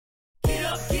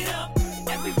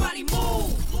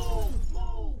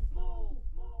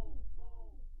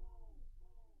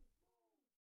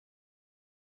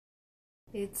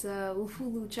It's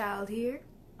Ufulu Child here,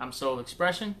 I'm Soul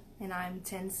Expression. and I'm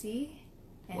Tensi.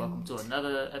 And Welcome to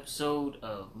another episode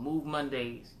of Move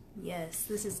Mondays. yes,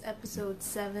 this is episode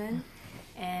 7,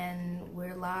 and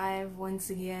we're live once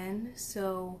again.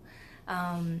 So,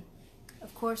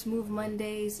 of course, Move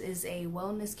Mondays is a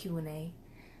wellness Q&A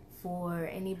for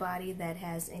anybody that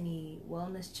has any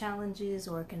wellness challenges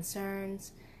or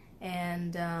concerns.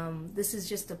 And this is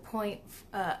just a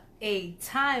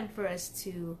time for us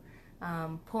to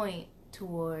point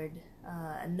toward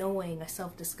knowing a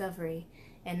self-discovery,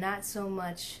 and not so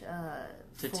much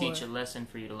To teach a lesson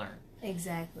for you to learn.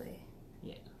 Exactly.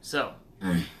 Yeah. So,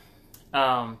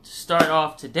 to start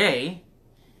off today,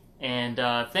 and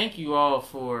thank you all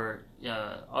for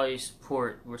all your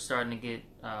support. We're starting to get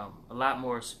a lot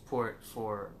more support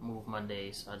for Move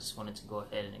Mondays. I just wanted to go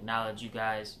ahead and acknowledge you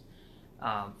guys.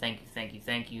 Thank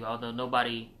you. Although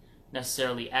nobody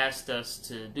necessarily asked us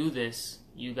to do this,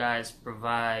 you guys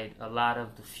provide a lot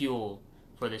of the fuel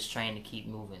for this train to keep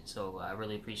moving. So I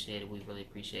really appreciate it. We really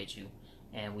appreciate you.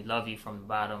 And we love you from the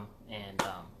bottom and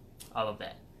all of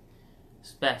that.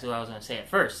 So back to what I was going to say at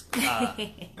first.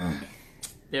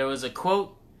 There was a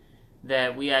quote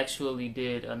that we actually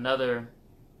did another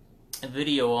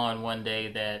video on one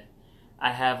day that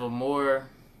I have a more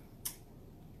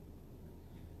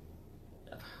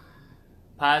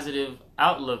positive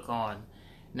outlook on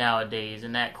nowadays,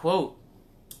 and that quote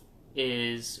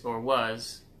is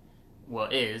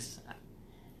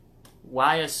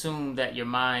why assume that your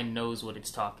mind knows what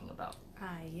it's talking about?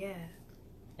 Yeah.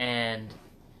 And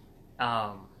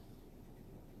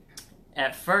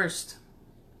at first,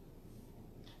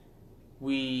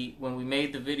 when we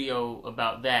made the video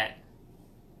about that,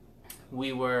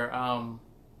 we were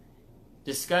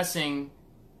discussing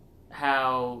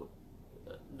how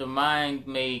the mind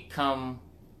may come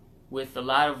with a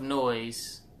lot of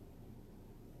noise,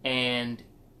 and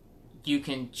you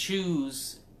can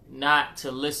choose not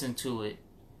to listen to it,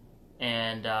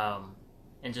 and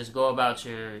just go about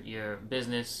your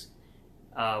business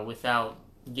without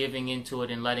giving into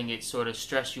it and letting it sort of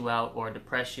stress you out or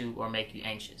depress you or make you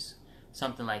anxious,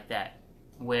 something like that,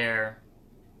 where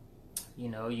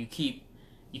you keep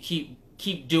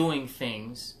doing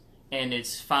things. And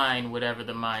it's fine, whatever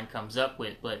the mind comes up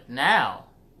with. But now,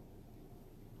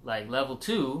 like level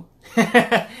 2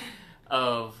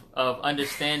 of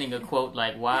understanding a quote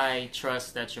like why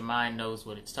trust that your mind knows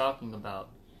what it's talking about,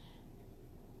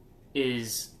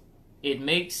 is it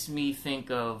makes me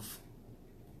think of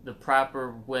the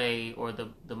proper way, or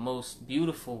the most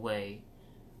beautiful way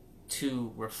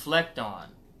to reflect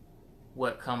on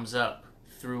what comes up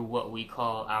through what we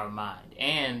call our mind,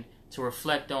 and to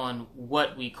reflect on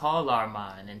what we call our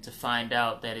mind, and to find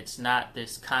out that it's not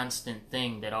this constant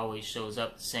thing that always shows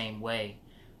up the same way,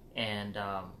 and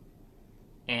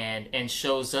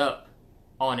shows up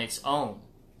on its own,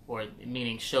 or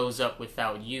meaning shows up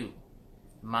without you.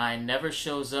 Mind never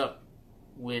shows up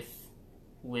with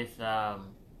a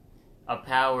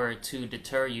power to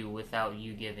deter you without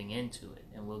you giving into it,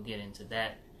 and we'll get into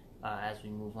that as we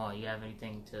move on. You have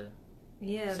anything to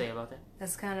say about that?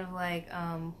 That's kind of like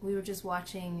we were just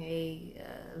watching a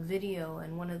video,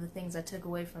 and one of the things I took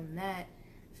away from that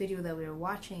video that we were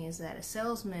watching is that a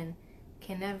salesman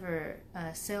can never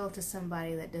sell to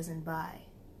somebody that doesn't buy.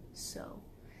 So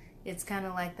it's kind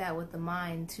of like that with the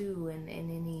mind too, and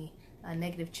any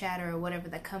negative chatter or whatever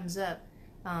that comes up.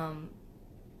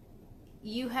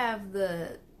 You have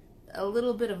a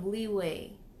little bit of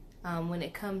leeway when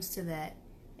it comes to that,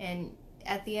 and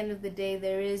at the end of the day,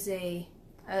 there is a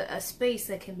space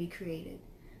that can be created,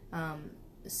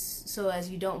 so as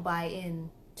you don't buy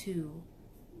in to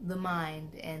the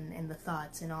mind and the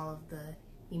thoughts and all of the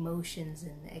emotions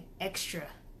and extra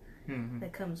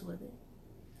that comes with it.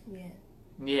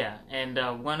 Yeah, and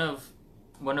one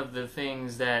of the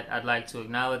things that I'd like to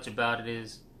acknowledge about it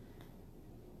is,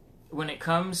 when it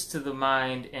comes to the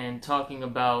mind and talking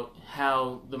about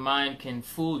how the mind can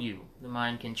fool you, the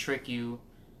mind can trick you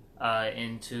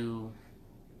into,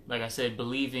 like I said,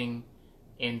 believing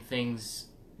in things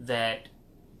that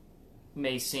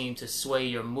may seem to sway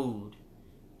your mood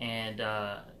and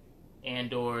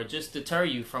or just deter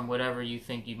you from whatever you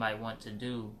think you might want to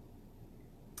do.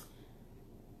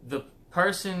 The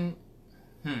person,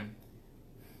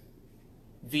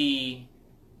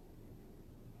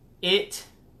 it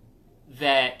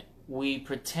that we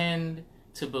pretend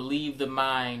to believe the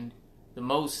mind the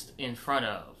most in front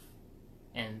of,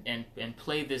 and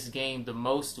play this game the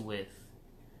most with,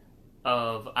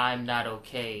 of I'm not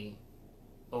okay,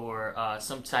 or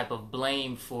some type of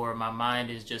blame for my mind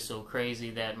is just so crazy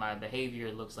that my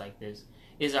behavior looks like this,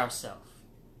 is ourself.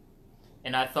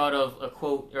 And I thought of a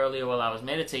quote earlier while I was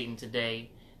meditating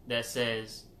today that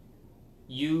says,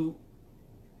 you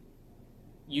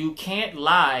can't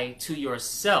lie to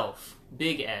yourself,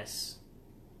 big S,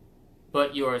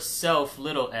 but yourself,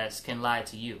 little s, can lie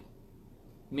to you.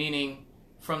 Meaning,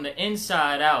 from the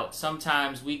inside out,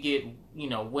 sometimes we get,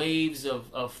 waves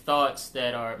of thoughts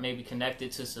that are maybe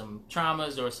connected to some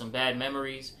traumas or some bad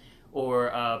memories,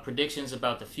 or predictions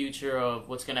about the future of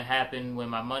what's going to happen when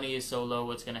my money is so low,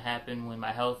 what's going to happen when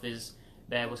my health is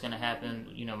bad, what's going to happen,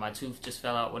 my tooth just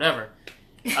fell out, whatever.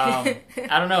 I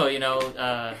don't know,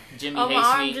 Jimmy hates me. My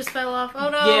arm just fell off. Oh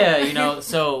no. Yeah,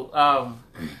 so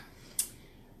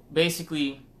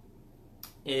basically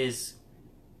is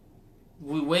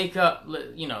we wake up,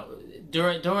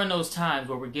 during those times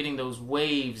where we're getting those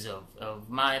waves of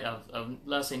mind of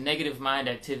let's say negative mind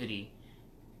activity,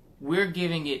 we're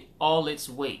giving it all its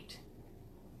weight.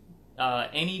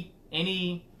 Any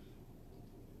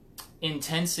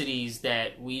intensities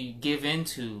that we give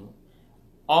into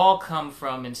all come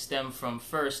from and stem from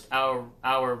first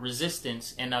our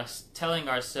resistance and us telling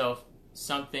ourselves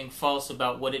something false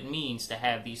about what it means to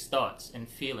have these thoughts and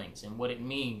feelings, and what it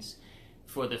means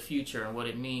for the future, and what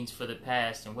it means for the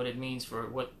past, and what it means for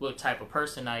what type of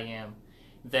person I am,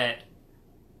 that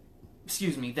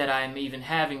I am even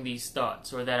having these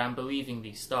thoughts, or that I'm believing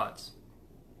these thoughts,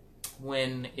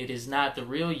 when it is not the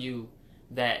real you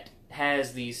that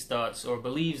has these thoughts or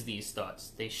believes these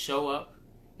thoughts. They show up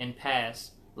and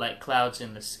pass like clouds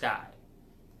in the sky.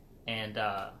 And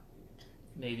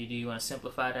maybe do you want to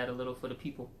simplify that a little for the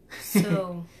people?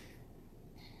 So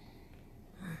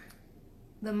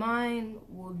the mind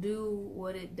will do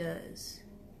what it does.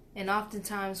 And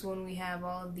oftentimes when we have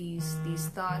all of these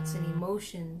thoughts and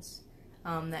emotions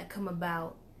that come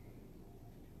about,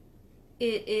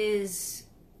 it is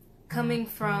coming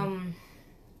from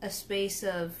a space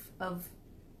of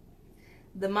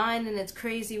the mind in its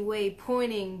crazy way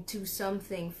pointing to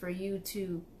something for you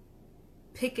to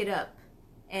pick it up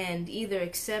and either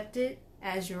accept it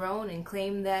as your own and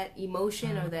claim that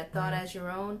emotion or that thought as your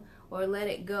own, or let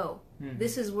it go. Mm-hmm.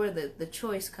 This is where the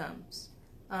choice comes.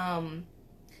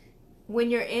 When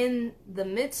you're in the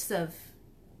midst of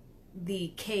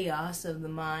the chaos of the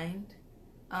mind,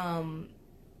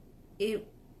 it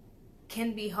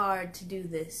can be hard to do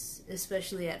this,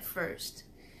 especially at first.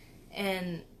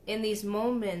 And in these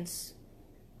moments,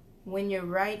 when you're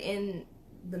right in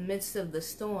the midst of the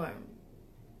storm,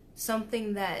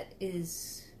 something that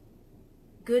is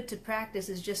good to practice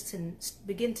is just to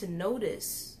begin to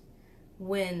notice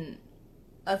when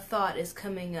a thought is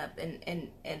coming up,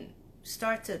 and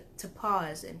start to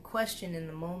pause and question in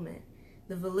the moment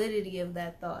the validity of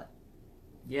that thought.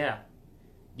 Yeah.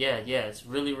 It's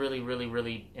really, really, really,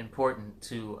 really important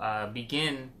to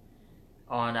begin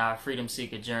on our freedom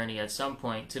seeker journey at some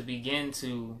point, to begin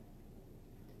to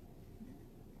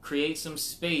create some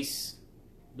space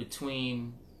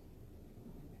between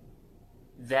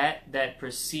that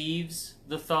perceives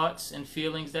the thoughts and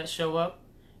feelings that show up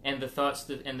and the thoughts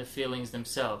and the feelings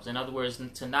themselves. In other words,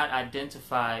 to not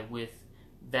identify with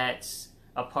that's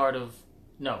a part of,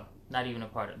 no, not even a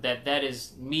part of, that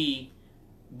is me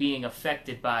being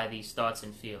affected by these thoughts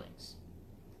and feelings.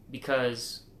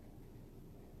 Because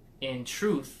in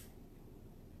truth,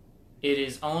 it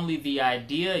is only the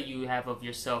idea you have of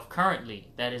yourself currently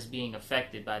that is being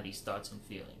affected by these thoughts and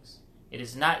feelings. It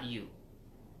is not you.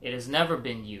 It has never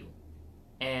been you.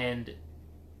 And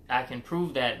I can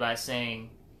prove that by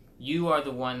saying you are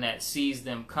the one that sees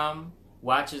them come,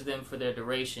 watches them for their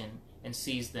duration, and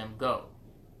sees them go.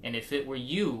 And if it were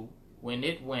you, when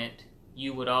it went,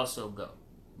 you would also go.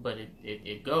 But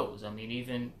it goes. I mean,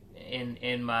 even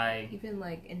in my... Even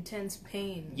like intense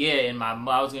pain. Yeah,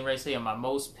 I was getting ready to say, in my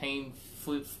most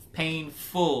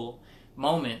painful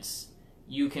moments,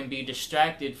 you can be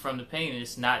distracted from the pain, and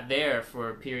it's not there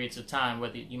for periods of time,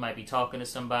 whether you might be talking to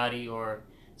somebody, or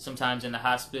sometimes in the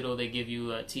hospital they give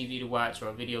you a TV to watch or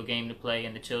a video game to play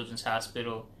in the children's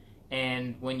hospital.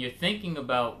 And when you're thinking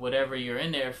about whatever you're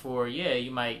in there for, you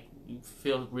might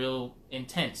feel real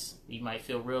intense. You might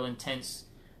feel real intense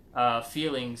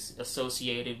feelings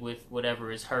associated with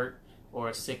whatever is hurt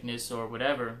or sickness or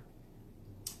whatever.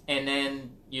 And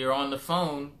then you're on the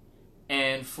phone,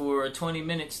 and for 20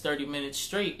 minutes, 30 minutes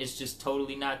straight, it's just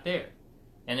totally not there.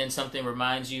 And then something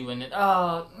reminds you, and then,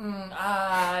 and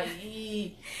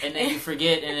then you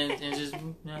forget, and then just,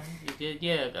 you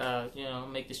did,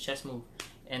 make this chest move.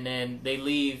 And then they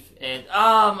leave, and,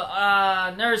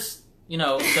 nurse,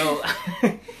 so.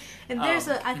 And there's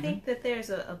I think that there's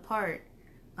a part,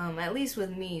 at least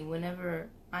with me, whenever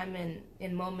I'm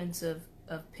in moments of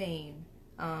pain,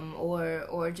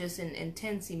 or just in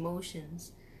intense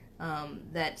emotions,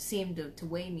 that seemed to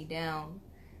weigh me down.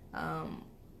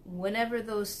 Whenever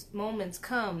those moments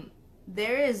come,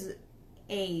 there's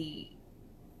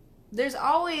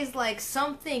always like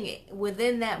something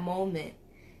within that moment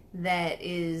that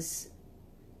is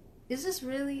this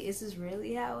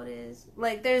really how it is?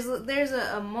 Like there's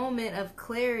a moment of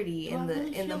clarity in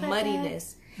the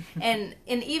muddiness. and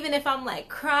even if I'm like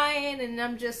crying and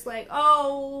I'm just like,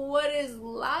 oh, what is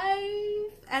life?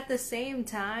 At the same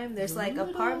time, there's like a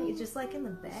part of me just like in the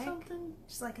back,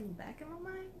 just like in the back of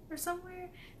my mind or somewhere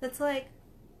that's like,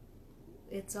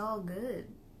 it's all good,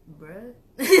 bruh.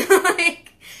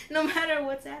 Like no matter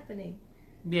what's happening.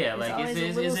 Yeah, like is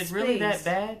it really that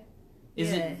bad?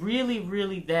 Is it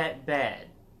really that bad?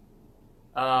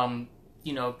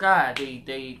 You know, God,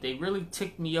 they really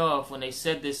ticked me off when they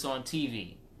said this on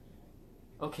TV.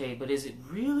 Okay, but is it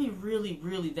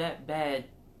really that bad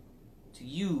to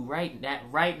you right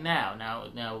now?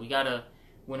 Now we gotta,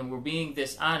 when we're being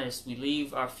this honest, we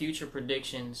leave our future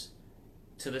predictions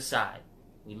to the side.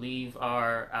 We leave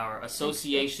our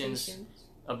associations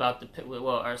about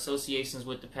our associations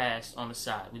with the past on the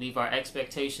side. We leave our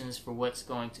expectations for what's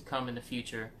going to come in the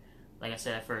future, like I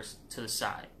said at first, to the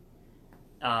side.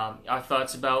 Our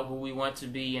thoughts about who we want to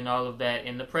be and all of that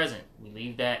in the present, we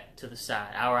leave that to the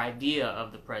side. Our idea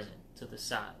of the present to the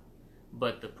side.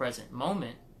 But the present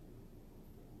moment,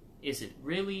 is it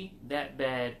really that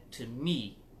bad to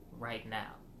me right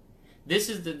now? This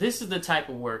is the type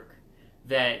of work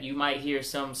that you might hear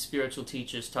some spiritual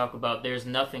teachers talk about. There's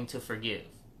nothing to forgive,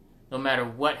 no matter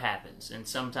what happens. And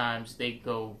sometimes they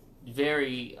go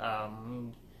very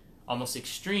almost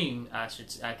extreme, I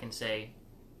can say,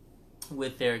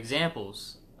 with their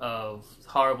examples of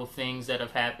horrible things that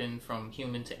have happened from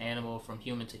human to animal, from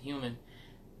human to human,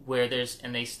 where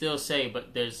and they still say,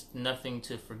 but there's nothing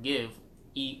to forgive.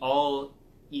 All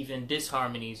even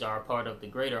disharmonies are a part of the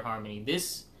greater harmony.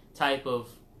 This type of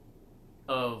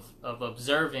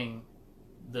observing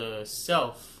the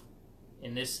self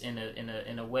in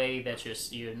a way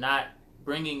that you're not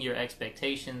bringing your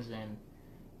expectations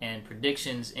and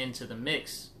predictions into the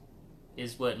mix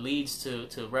is what leads to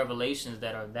revelations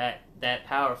that are that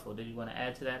powerful. Did you want to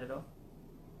add to that at all?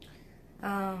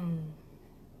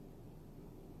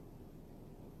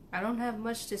 I don't have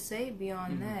much to say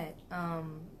beyond that.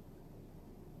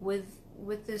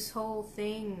 With this whole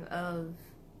thing of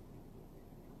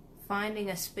finding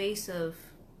a space of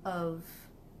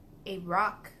a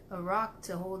rock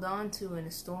to hold on to in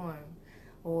a storm,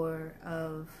 or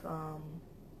of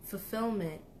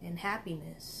fulfillment and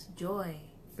happiness, joy,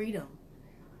 freedom.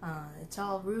 It's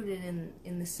all rooted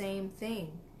in the same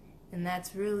thing, and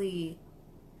that's really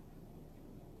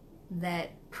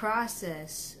that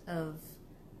process of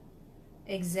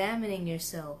examining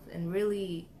yourself and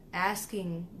really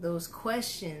asking those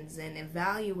questions and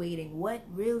evaluating what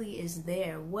really is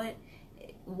there.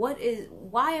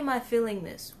 Why am I feeling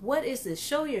this? What is this?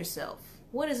 Show yourself.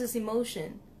 What is this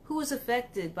emotion? Who is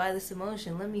affected by this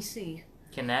emotion? Let me see.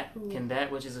 Can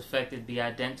that which is affected be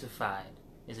identified?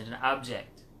 Is it an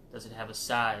object? Does it have a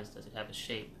size? Does it have a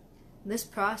shape? This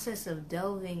process of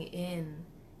delving in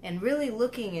and really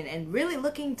looking and really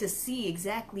looking to see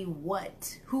exactly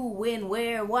what, who, when,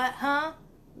 where, what, huh?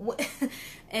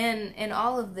 And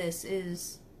all of this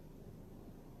is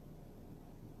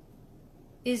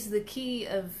the key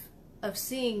of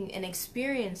seeing and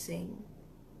experiencing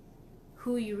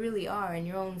who you really are and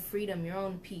your own freedom, your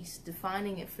own peace,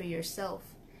 defining it for yourself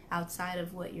outside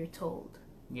of what you're told.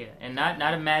 Yeah, and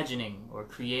not imagining or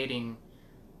creating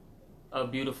a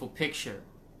beautiful picture.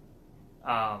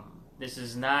 This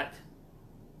is not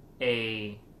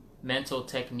a mental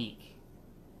technique.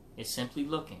 It's simply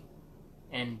looking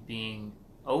and being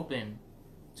open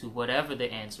to whatever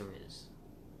the answer is.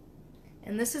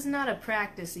 And this is not a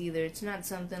practice either. It's not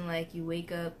something like you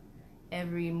wake up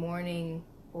every morning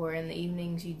or in the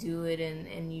evenings you do it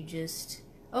and you just,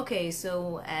 okay,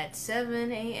 so at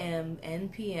 7 a.m.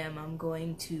 and p.m. I'm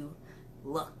going to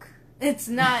look. It's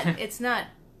not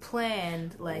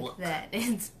planned like that.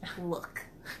 It's look.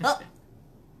 Oh,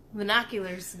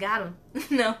 binoculars, got them.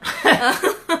 No.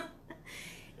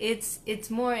 It's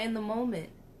more in the moment,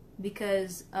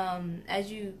 because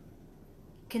as you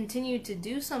continue to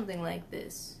do something like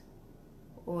this,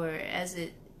 or as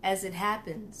it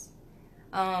happens,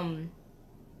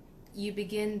 you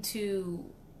begin to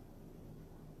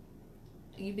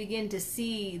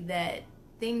see that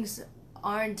things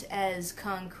aren't as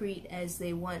concrete as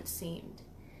they once seemed.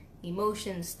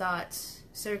 Emotions, thoughts,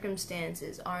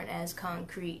 circumstances aren't as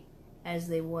concrete as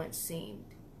they once seemed.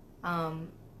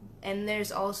 And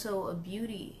there's also a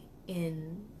beauty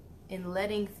in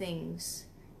letting things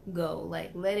go,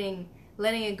 like letting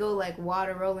letting it go like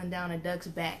water rolling down a duck's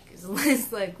back.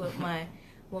 It's like what my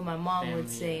mom would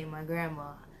say, my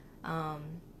grandma.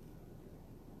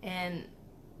 And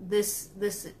this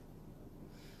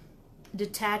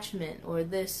detachment, or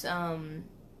this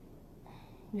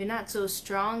you're not so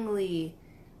strongly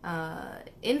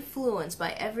influenced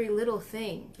by every little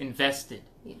thing. Invested.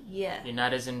 Yeah. You're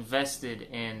not as invested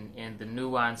in the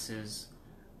nuances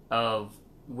of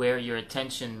where your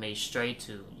attention may stray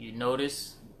to. You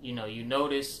notice,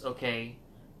 okay,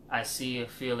 I see a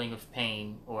feeling of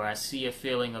pain, or I see a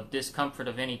feeling of discomfort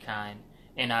of any kind,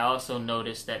 and I also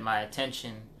notice that my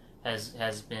attention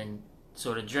has been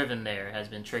sort of driven there, has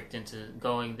been tricked into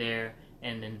going there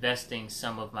and investing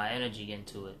some of my energy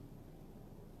into it.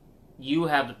 You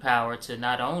have the power to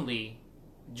not only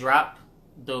drop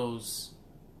those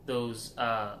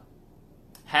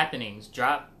happenings,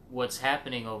 drop what's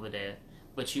happening over there,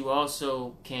 but you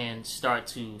also can start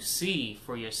to see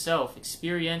for yourself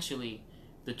experientially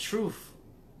the truth,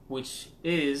 which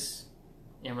is,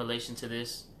 in relation to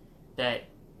this, that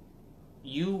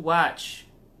you watch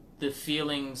the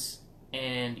feelings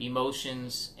and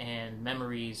emotions and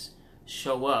memories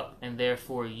show up, and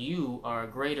therefore you are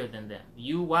greater than them.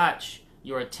 You watch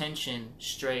your attention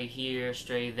stray here,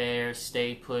 stray there,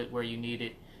 stay put where you need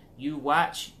it. You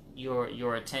watch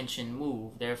your attention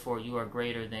move, therefore you are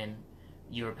greater than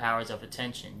your powers of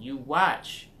attention. You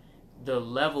watch the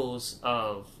levels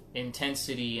of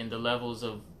intensity and the levels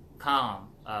of calm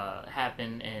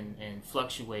happen and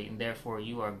fluctuate, and therefore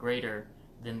you are greater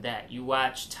than that. You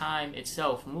watch time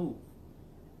itself move.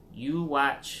 You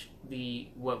watch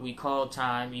what we call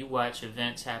time. You watch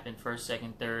events happen first,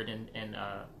 second, third,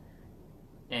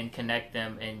 and connect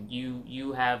them, and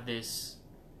you have this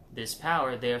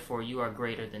power. Therefore, you are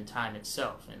greater than time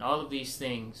itself. And all of these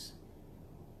things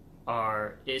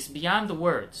it's beyond the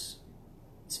words.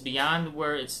 It's beyond the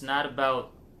word. It's not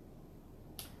about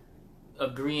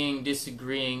agreeing,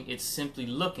 disagreeing. It's simply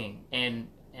looking, and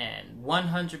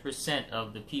 100%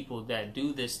 of the people that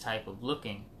do this type of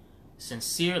looking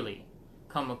sincerely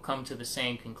come to the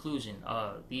same conclusion.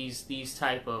 These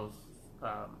type of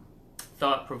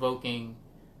thought-provoking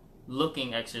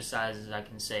looking exercises, I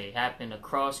can say, happen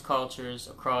across cultures,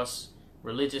 across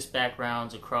religious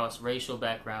backgrounds, across racial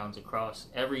backgrounds, across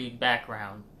every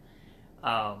background,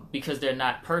 because they're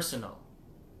not personal.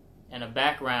 And a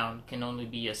background can only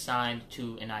be assigned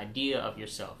to an idea of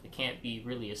yourself. It can't be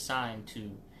really assigned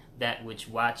to that which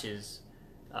watches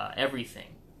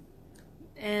everything.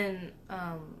 And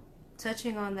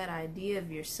touching on that idea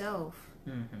of yourself,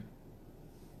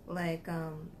 like,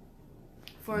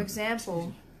 for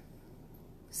example,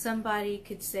 somebody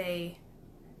could say,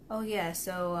 oh yeah,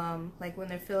 so like when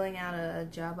they're filling out a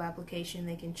job application,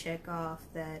 they can check off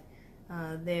that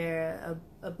they're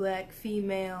a black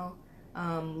female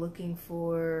looking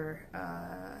for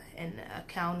an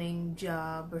accounting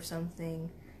job or something,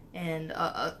 and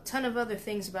a ton of other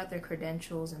things about their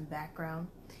credentials and background.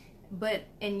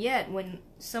 And yet, when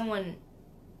someone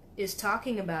is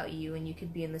talking about you, and you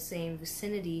could be in the same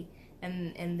vicinity,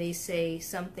 and they say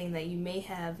something that you may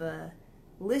have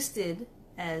listed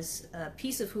as a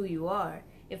piece of who you are,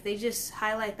 if they just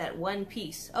highlight that one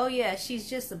piece, oh yeah, she's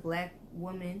just a black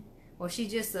woman, or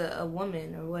she's just a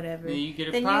woman, or whatever, then you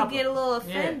get a little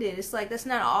offended. Yeah. It's like, that's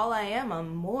not all I am.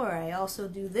 I'm more. I also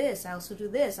do this. I also do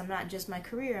this. I'm not just my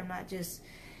career. I'm not just...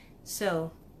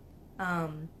 So,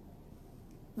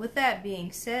 with that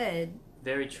being said...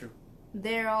 Very true.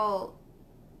 They're all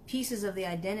pieces of the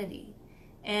identity.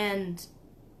 And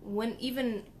when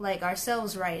even, like,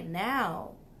 ourselves right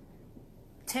now,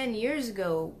 10 years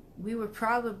ago, we were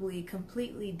probably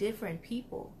completely different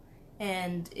people.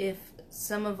 And if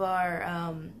some of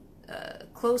our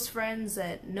close friends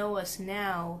that know us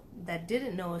now that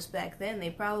didn't know us back then, they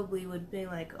probably would be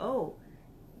like, oh,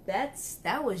 that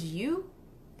was you?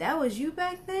 That was you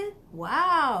back then?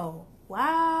 Wow.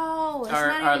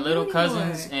 Our little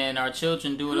cousins and our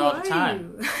children do it all the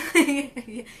time.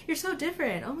 You're so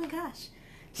different. Oh my gosh.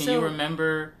 Can you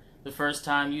remember the first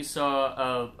time you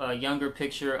saw a younger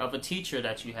picture of a teacher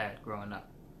that you had growing up?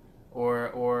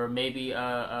 Or maybe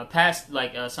a past,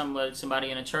 like somebody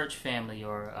in a church family,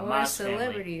 or a mosque family, or a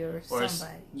celebrity, or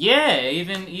somebody. Yeah,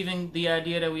 even the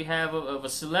idea that we have of a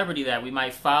celebrity that we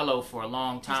might follow for a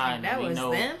long time. Like, that was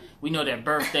them? We know their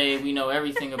birthday. We know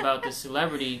everything about the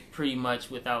celebrity pretty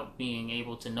much without being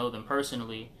able to know them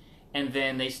personally. And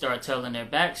then they start telling their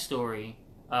backstory,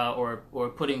 or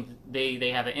putting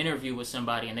they have an interview with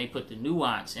somebody and they put the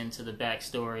nuance into the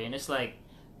backstory, and it's like,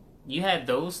 You had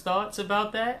those thoughts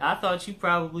about that? I thought you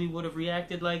probably would have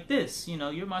reacted like this. You know,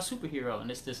 you're my superhero and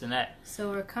this and that. So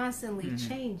we're constantly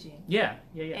changing. Yeah.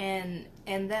 And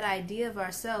that idea of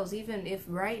ourselves, even if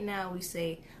right now we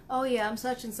say, oh yeah, I'm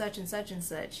such and such and such and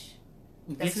such.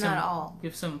 That's not all.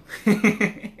 Give some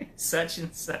such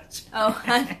and such. Oh,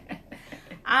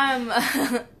 I'm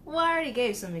well, I already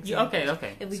gave some examples.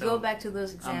 Okay. If we go back to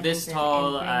those examples, I'm this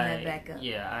tall. and bring that back up.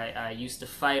 I used to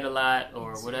fight a lot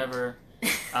or whatever.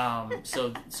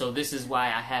 So this is why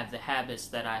I have the habits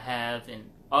that I have, and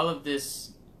all of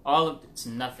it's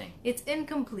nothing. It's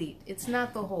incomplete. It's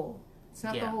not the whole. It's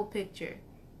not the whole picture,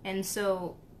 and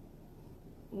so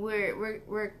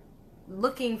we're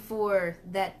looking for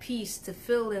that piece to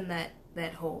fill in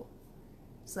that hole.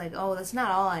 It's like, oh, that's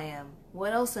not all I am.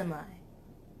 What else am I?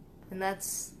 And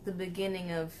that's the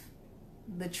beginning of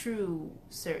the true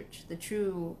search, the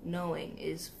true knowing,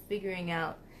 is figuring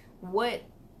out what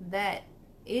that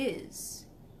is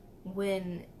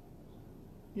when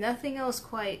nothing else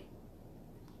quite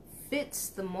fits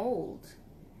the mold.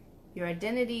 Your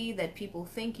identity that people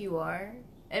think you are.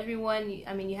 Everyone,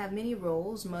 I mean, you have many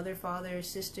roles: mother, father,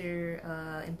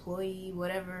 sister, employee,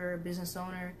 whatever, business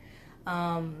owner,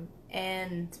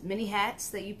 and many hats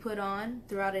that you put on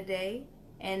throughout a day.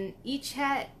 And each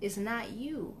hat is not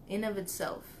you in of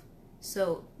itself.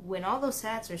 So when all those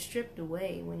hats are stripped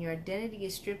away, when your identity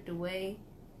is stripped away,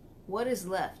 what is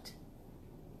left?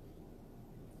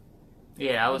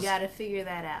 Yeah, you gotta figure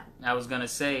that out. I was gonna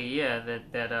say,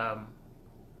 that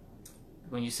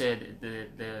when you said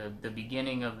the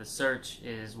beginning of the search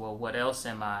is, well, what else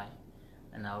am I?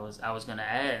 And I was gonna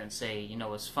add and say, you know,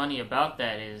 what's funny about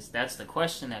that is that's the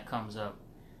question that comes up,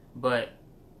 but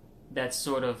that's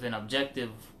sort of an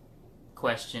objective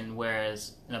question,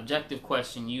 whereas an objective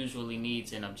question usually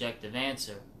needs an objective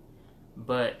answer.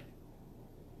 But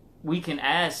we can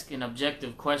ask an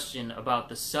objective question about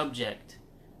the subject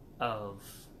of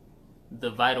the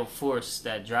vital force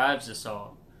that drives us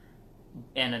all,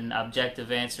 and an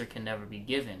objective answer can never be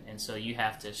given. And so you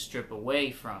have to strip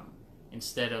away from,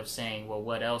 instead of saying, well,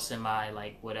 what else am I,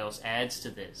 like, what else adds to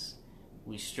this?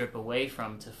 We strip away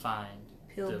from to find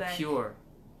Peel the back pure,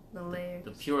 the layers,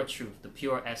 the pure truth, the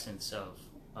pure essence of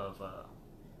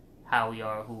how we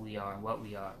are, who we are, and what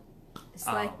we are. It's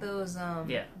like those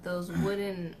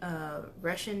wooden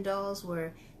Russian dolls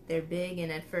where they're big,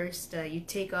 and at first you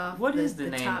take off what is the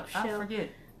name? top shell. I forget.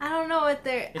 I don't know what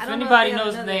they're. If anybody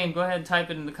knows the name, go ahead and type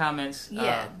it in the comments.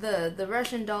 Yeah, the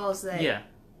Russian dolls that. Yeah.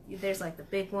 There's like the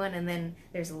big one, and then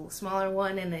there's a smaller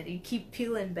one, and then you keep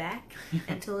peeling back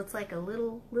until it's like a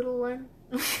little one.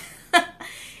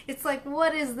 It's like,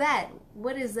 what is that?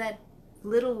 What is that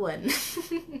little one?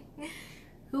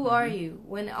 Who are you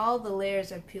when all the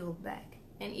layers are peeled back?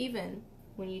 And even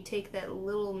when you take that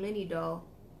little mini doll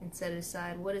and set it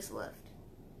aside, what is left?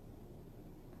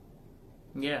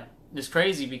 Yeah, it's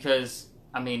crazy because,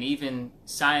 I mean, even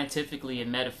scientifically and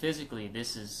metaphysically,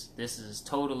 this is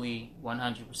totally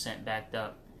 100% backed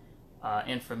up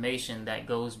information that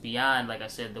goes beyond, like I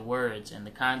said, the words and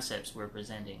the concepts we're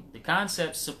presenting. The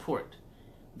concepts support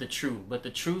the truth, but the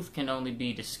truth can only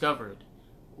be discovered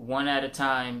one at a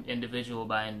time, individual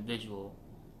by individual,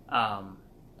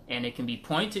 and it can be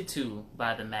pointed to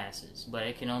by the masses, but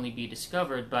it can only be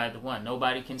discovered by the one.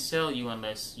 Nobody can sell you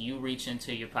unless you reach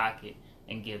into your pocket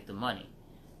and give the money.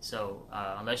 So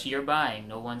unless you're buying,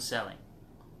 no one's selling.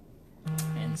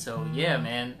 And so, yeah,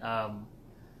 man.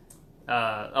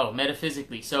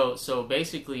 Metaphysically. So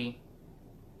basically,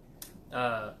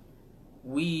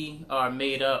 we are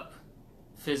made up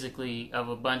physically of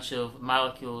a bunch of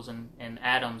molecules and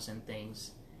atoms and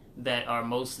things that are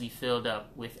mostly filled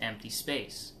up with empty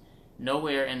space.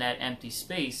 Nowhere in that empty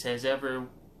space has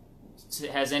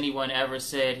anyone ever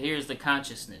said, here's the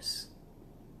consciousness.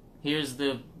 Here's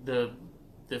the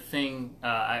thing.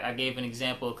 I gave an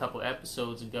example a couple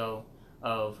episodes ago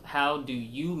of how do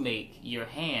you make your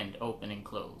hand open and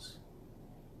close.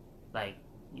 Like,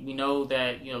 we know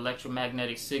that, you know,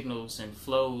 electromagnetic signals and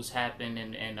flows happen,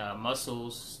 and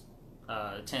muscles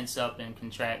tense up and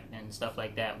contract and stuff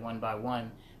like that one by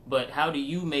one. But how do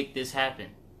you make this happen?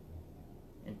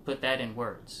 And put that in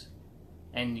words.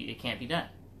 And it can't be done.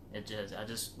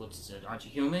 Aren't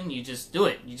you human? You just do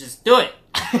it. You just do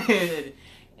it.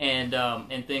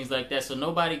 and things like that. So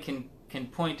nobody can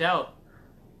point out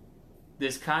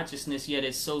this consciousness, yet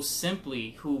it's so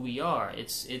simply who we are.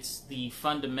 It's the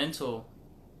fundamental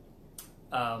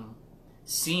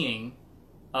seeing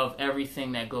of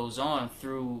everything that goes on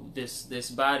through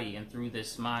this body and through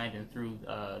this mind and through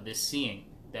this seeing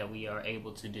that we are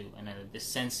able to do, and this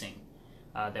sensing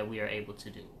that we are able to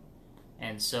do.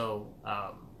 And so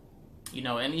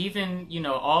And even,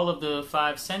 all of the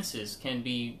five senses can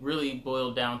be really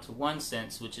boiled down to one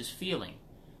sense, which is feeling.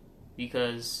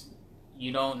 Because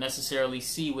you don't necessarily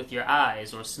see with your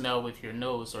eyes or smell with your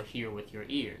nose or hear with your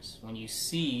ears. When you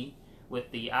see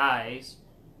with the eyes,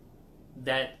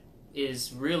 that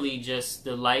is really just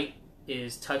the light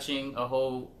is touching a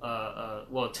whole,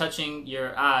 touching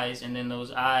your eyes, and then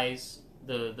those eyes,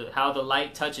 the how the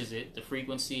light touches it, the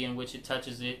frequency in which it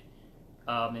touches it,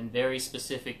 in very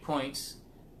specific points,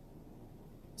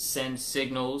 send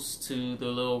signals to the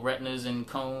little retinas and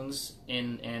cones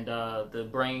and the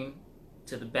brain,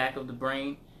 to the back of the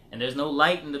brain. And there's no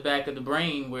light in the back of the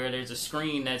brain where there's a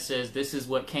screen that says this is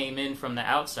what came in from the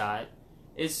outside.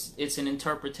 It's an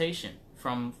interpretation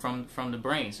from the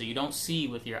brain, so you don't see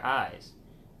with your eyes.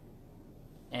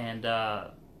 And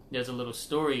there's a little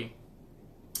story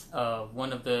of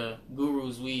one of the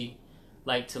gurus we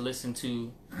like to listen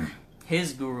to.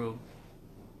 His guru,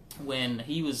 when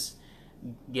he was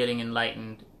getting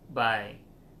enlightened by,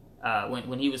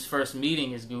 when he was first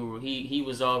meeting his guru, he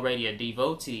was already a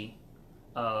devotee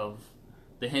of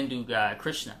the Hindu god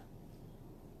Krishna.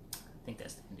 I think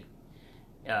that's the Hindu,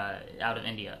 out of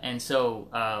India. And so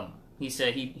he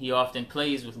said he often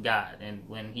plays with God. And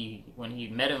when he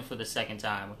met him for the second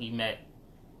time, when he met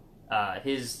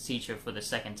his teacher for the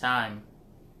second time,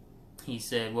 he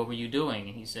said, "What were you doing?"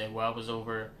 And he said, "Well, I was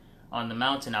over on the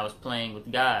mountain, I was playing with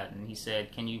God." And he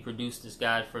said, "Can you produce this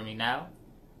God for me now?"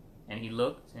 And he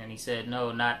looked and he said,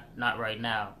 "No, not right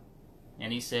now."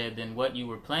 And he said, "Then what you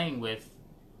were playing with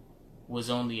was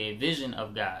only a vision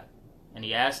of God." And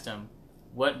he asked him,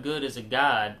 "What good is a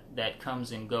God that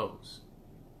comes and goes?"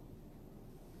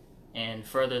 And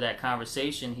further that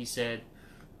conversation, he said,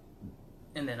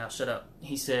 and then I'll shut up.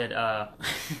 He said,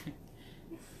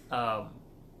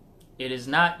 "It is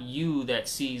not you that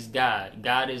sees God.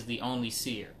 God is the only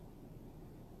seer.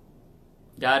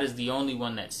 God is the only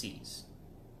one that sees."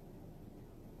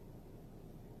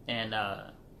 And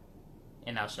I'll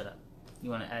shut up.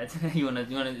 You want to add? you want to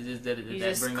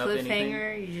just bring up anything?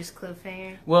 You just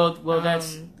cliffhanger. Well,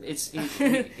 that's it's.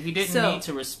 He didn't need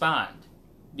to respond,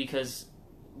 because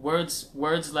words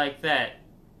like that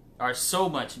are so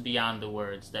much beyond the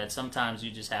words that sometimes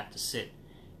you just have to sit.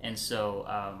 And so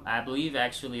I believe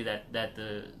actually that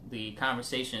the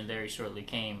conversation very shortly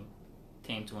came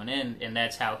to an end, and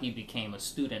that's how he became a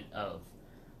student of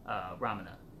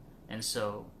Ramana. And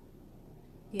so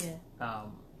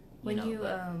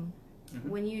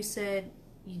when you said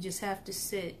you just have to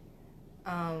sit,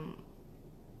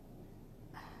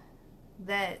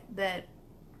 that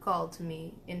called to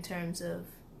me in terms of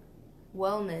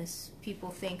wellness.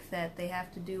 People think that they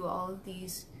have to do all of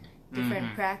these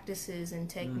different practices and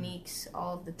techniques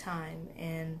all of the time,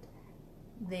 and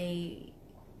they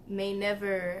may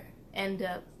never end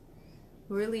up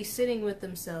really sitting with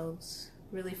themselves,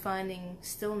 really finding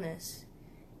stillness,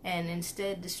 and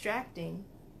instead distracting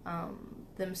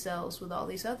themselves with all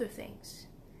these other things.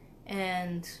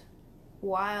 And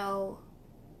while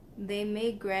they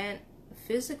may grant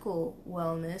physical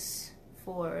wellness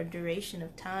for a duration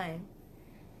of time,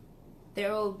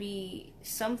 there will be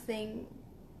something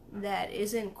that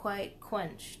isn't quite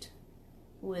quenched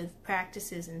with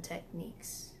practices and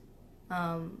techniques,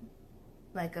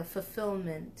 like a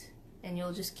fulfillment, and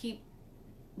you'll just keep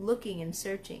looking and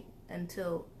searching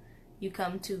until you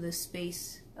come to the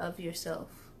space of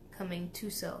yourself, coming to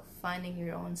self, finding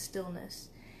your own stillness,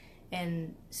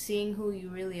 and seeing who you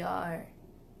really are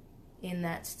in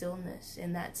that stillness,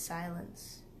 in that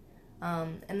silence,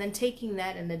 and then taking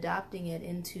that and adopting it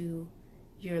into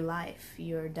your life,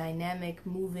 your dynamic,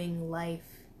 moving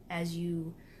life as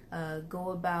you go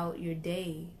about your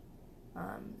day,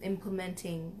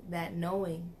 implementing that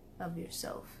knowing of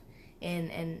yourself,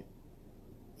 and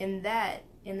in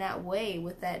that way,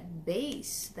 with that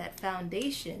base, that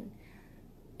foundation,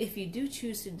 if you do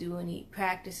choose to do any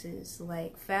practices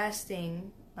like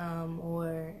fasting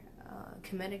or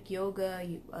Kemetic yoga,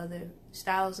 other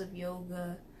styles of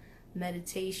yoga,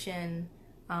 meditation,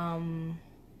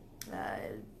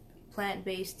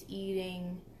 plant-based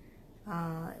eating,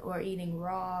 or eating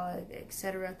raw,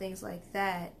 etc., things like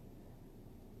that,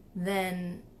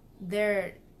 then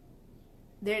they're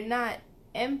not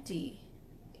empty.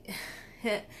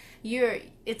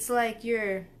 It's like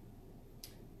you're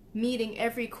meeting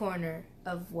every corner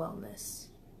of wellness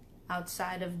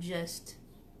outside of just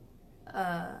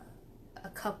a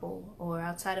couple, or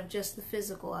outside of just the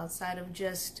physical, outside of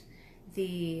just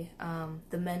the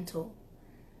mental.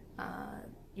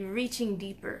 You're reaching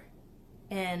deeper,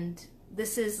 and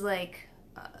this is like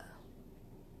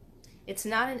it's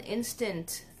not an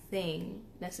instant thing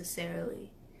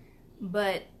necessarily,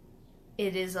 but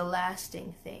it is a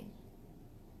lasting thing.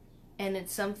 And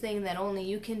it's something that only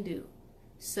you can do.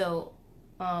 So,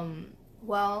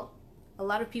 while a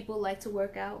lot of people like to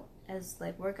work out as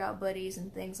like workout buddies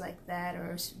and things like that,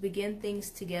 or begin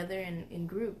things together in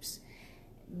groups,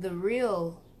 the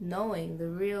real knowing, the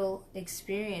real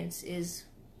experience is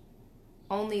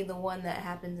only the one that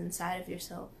happens inside of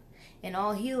yourself. And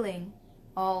all healing,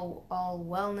 all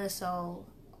wellness, all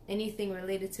anything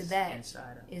related to that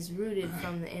is rooted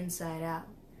from the inside out.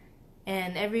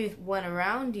 And everyone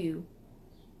around you,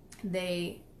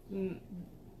 they,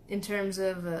 in terms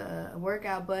of a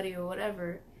workout buddy or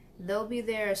whatever, they'll be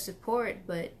there as support,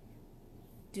 but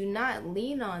do not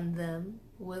lean on them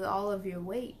with all of your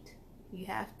weight. You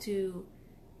have to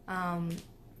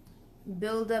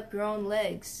build up your own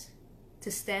legs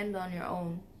to stand on your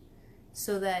own,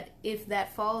 so that if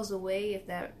that falls away, if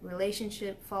that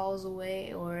relationship falls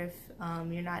away, or if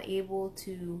you're not able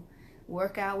to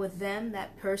work out with them,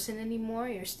 that person anymore,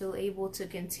 you're still able to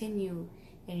continue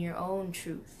in your own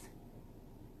truth.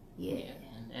 Yeah.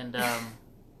 And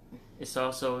it's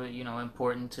also,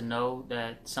 important to know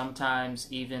that sometimes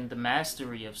even the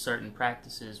mastery of certain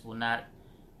practices will not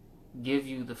give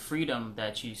you the freedom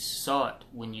that you sought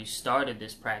when you started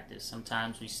this practice.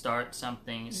 Sometimes we start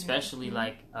something, especially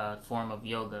like a form of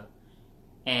yoga,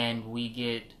 and we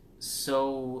get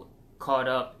so caught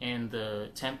up in the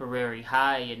temporary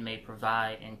high it may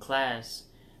provide in class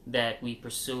that we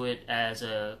pursue it as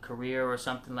a career or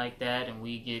something like that, and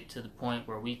we get to the point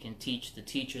where we can teach the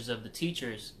teachers of the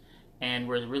teachers, and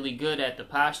we're really good at the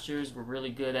postures, we're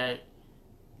really good at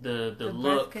the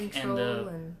look and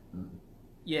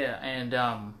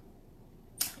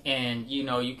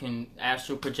you can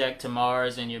astral project to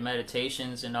Mars in your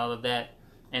meditations and all of that,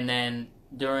 and then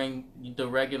during the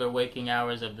regular waking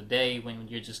hours of the day when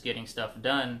you're just getting stuff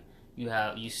done,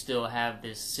 you still have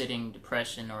this sitting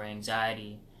depression or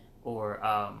anxiety or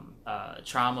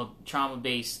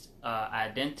trauma-based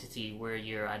identity, where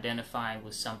you're identifying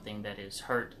with something that is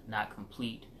hurt, not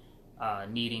complete,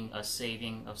 needing a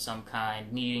saving of some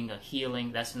kind, needing a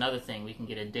healing. That's another thing. We can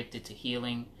get addicted to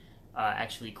healing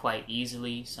actually quite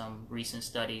easily. Some recent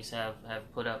studies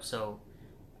have put up. So,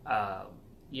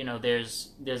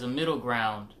 there's a middle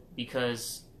ground,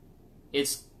 because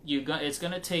it's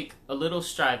going to take a little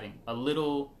striving, a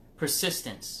little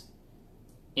persistence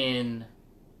in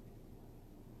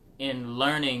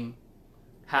learning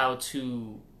how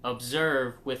to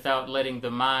observe without letting the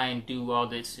mind do all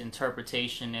this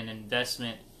interpretation and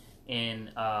investment in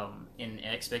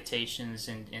expectations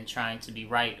and trying to be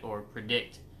right or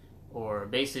predict, or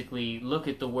basically look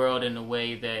at the world in a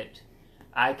way that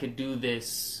I could do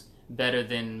this better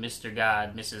than Mr.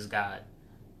 God, Mrs. God.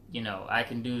 I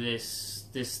can do this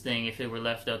thing if it were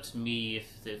left up to me.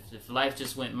 If life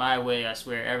just went my way, I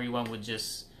swear everyone would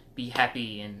just be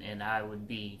happy and I would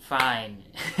be fine.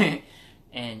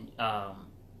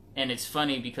 And it's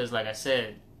funny because, like I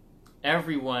said,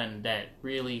 everyone that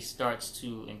really starts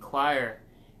to inquire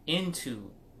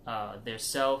into their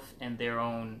self and their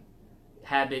own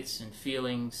habits and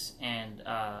feelings and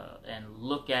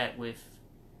look at with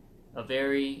a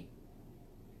very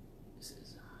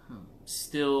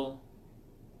still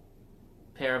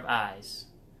pair of eyes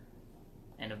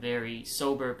and a very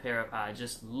sober pair of eyes,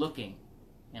 just looking.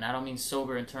 And I don't mean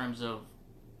sober in terms of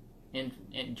in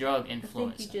drug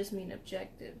influence. I think you just mean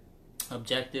objective.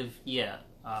 Objective, yeah.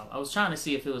 I was trying to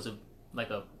see if it was a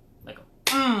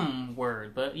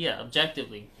word, but yeah,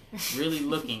 objectively, really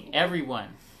looking.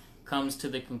 Everyone comes to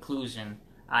the conclusion,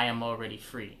 I am already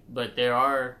free. But there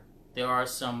are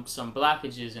some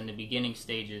blockages in the beginning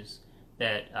stages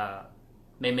that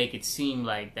may make it seem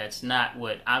like that's not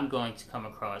what I'm going to come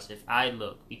across if I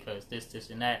look, because this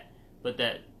and that. But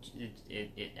that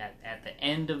at the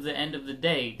end of the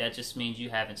day, that just means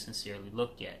you haven't sincerely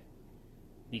looked yet.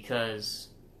 Because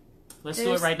let's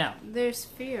do it right now. There's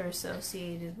fear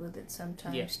associated with it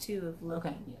sometimes too, of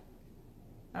looking. Okay.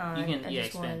 Yeah. You can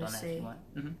expand on that if you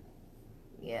want. Mm-hmm.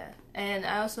 Yeah, and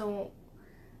I also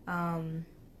I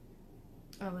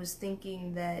was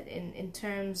thinking that in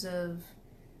terms of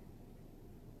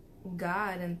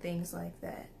God and things like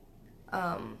that,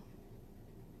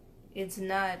 it's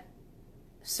not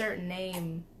certain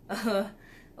name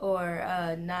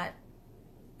or not.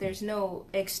 There's no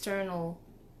external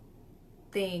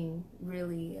thing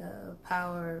really,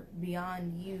 power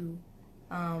beyond you.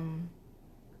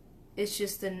 It's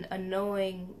just a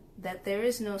knowing that there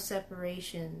is no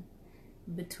separation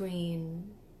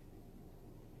between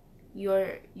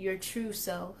your true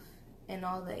self and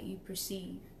all that you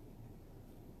perceive.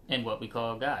 And what we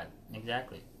call God,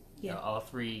 exactly. Yeah. All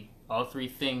three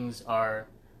things are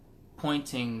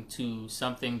pointing to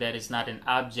something that is not an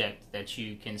object that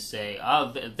you can say,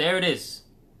 oh, there it is.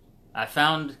 I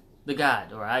found the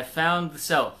God, or I found the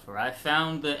self, or I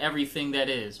found the everything that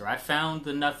is, or I found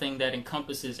the nothing that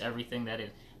encompasses everything that is.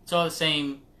 It's all the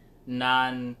same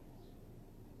non-something.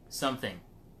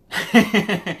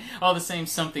 All the same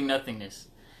something nothingness.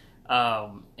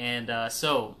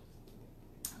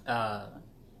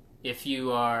 If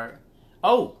you are,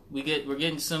 we're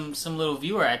getting some little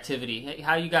viewer activity. Hey,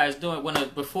 how you guys doing?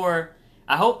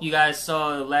 I hope you guys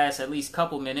saw the last at least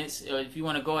couple minutes. If you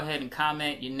want to go ahead and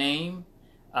comment your name,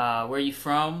 where you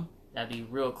from, that'd be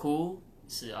real cool.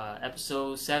 It's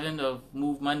episode 7 of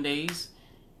Move Mondays,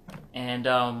 and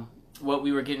what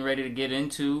we were getting ready to get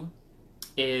into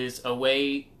is a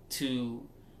way to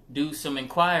do some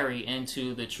inquiry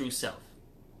into the true self.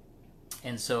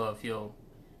 And so if you'll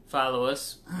follow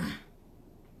us,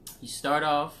 you start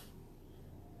off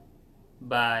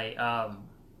by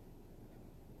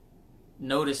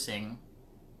noticing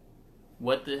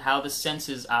how the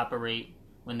senses operate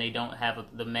when they don't have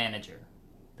the manager.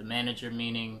 The manager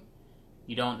meaning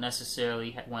you don't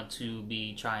necessarily want to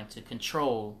be trying to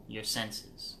control your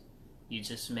senses. You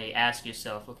just may ask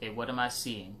yourself, okay, what am I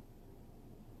seeing?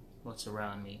 What's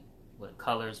around me? What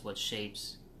colors, what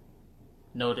shapes?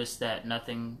 Notice that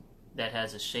nothing that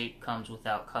has a shape comes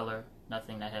without color.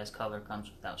 Nothing that has color comes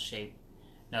without shape.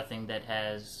 Nothing that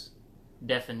has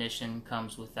definition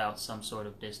comes without some sort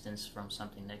of distance from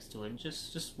something next to it.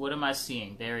 Just what am I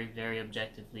seeing? Very, very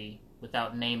objectively,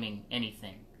 without naming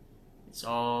anything. It's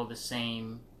all the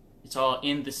same. It's all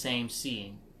in the same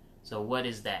seeing. So what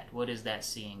is that? What is that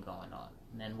seeing going on?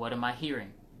 And then what am I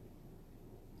hearing?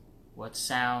 What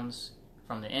sounds,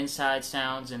 from the inside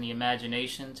sounds in the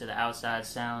imagination to the outside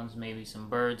sounds? Maybe some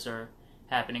birds are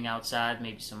happening outside,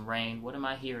 maybe some rain. What am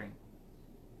I hearing?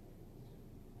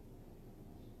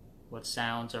 What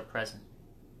sounds are present?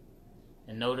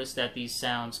 And notice that these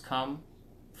sounds come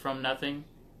from nothing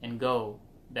and go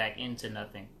back into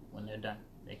nothing when they're done.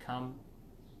 They come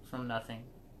from nothing,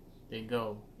 they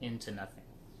go into nothing.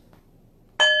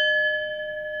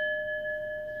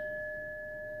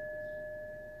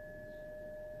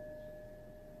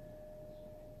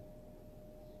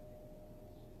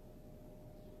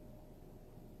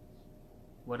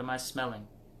 What am I smelling?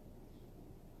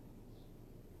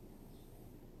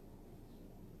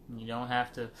 You don't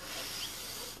have to,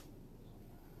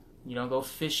 you don't go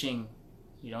fishing.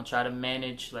 You don't try to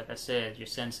manage, like I said, your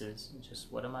senses.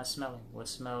 Just what am I smelling? What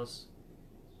smells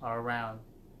are around?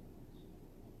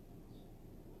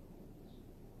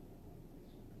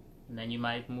 And then you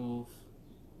might move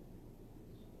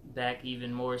back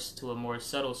even more to a more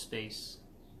subtle space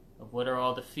of what are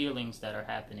all the feelings that are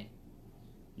happening.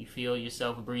 You feel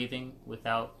yourself breathing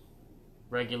without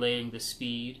regulating the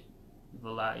speed, the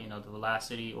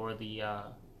velocity or the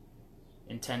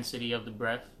intensity of the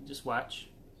breath. Just watch.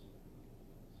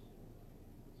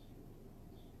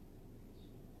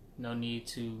 No need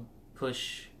to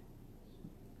push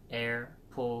air,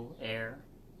 pull air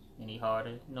any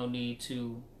harder. No need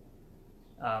to,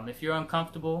 if you're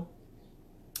uncomfortable,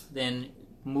 then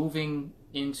moving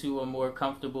into a more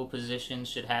comfortable position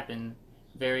should happen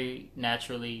very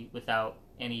naturally without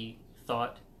any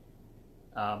thought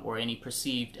or any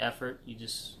perceived effort. You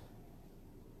just,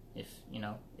 if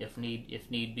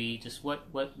need be, just what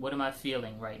am I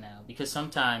feeling right now? Because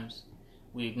sometimes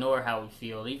we ignore how we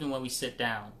feel, even when we sit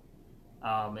down,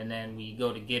 and then we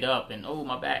go to get up and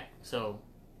my back. So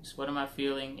just what am I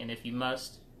feeling? And if you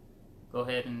must, go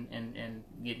ahead and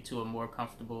get into a more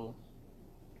comfortable,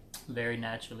 very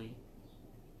naturally.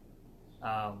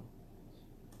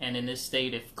 And in this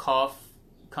state, if cough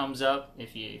comes up,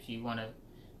 if you want to,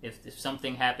 if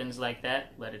something happens like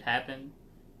that, let it happen.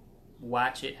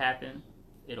 Watch it happen.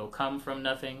 It'll come from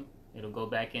nothing. It'll go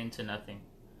back into nothing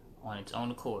on its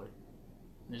own accord.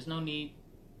 There's no need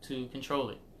to control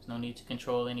it. There's no need to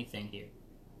control anything here.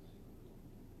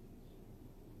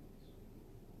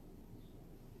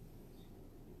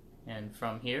 And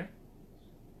from here,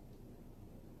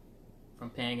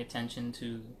 from paying attention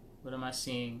to what am I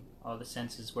seeing, all the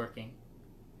senses working,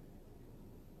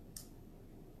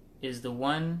 is the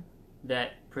one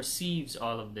that perceives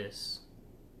all of this.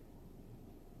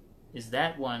 Is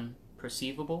that one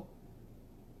perceivable?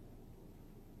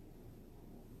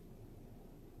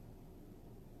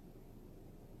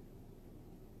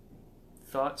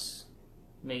 Thoughts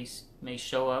may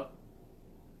show up,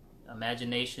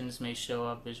 imaginations may show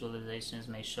up, visualizations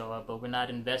may show up, but we're not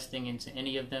investing into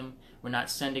any of them. We're not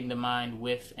sending the mind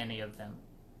with any of them.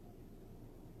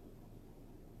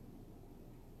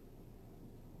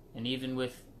 And even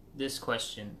with this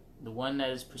question, the one that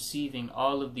is perceiving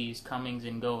all of these comings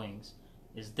and goings,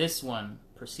 is this one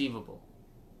perceivable?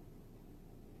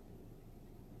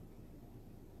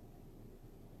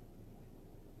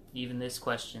 Even this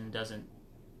question doesn't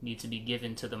need to be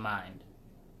given to the mind.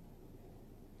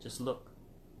 Just look.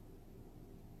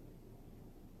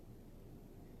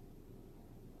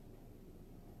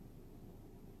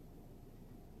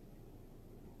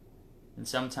 And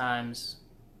sometimes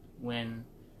when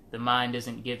the mind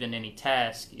isn't given any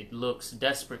task, it looks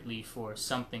desperately for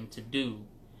something to do.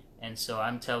 And so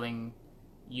I'm telling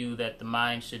you that the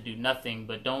mind should do nothing,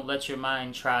 but don't let your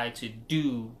mind try to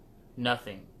do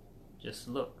nothing. Just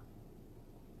look.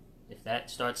 If that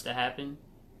starts to happen,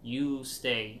 you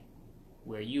stay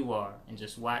where you are and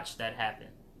just watch that happen.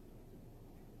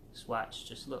 Just watch,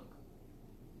 just look.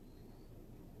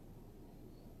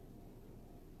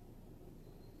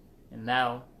 And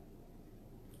now,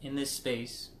 in this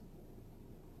space,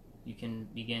 you can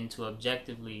begin to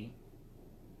objectively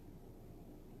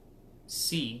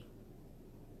see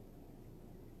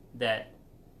that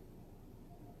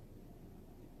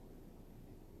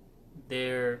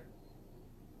there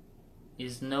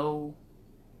is no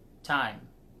time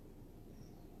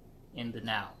in the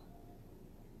now.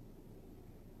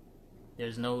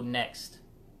 There's no next.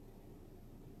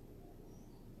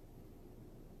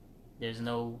 There's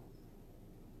no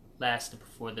last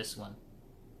before this one.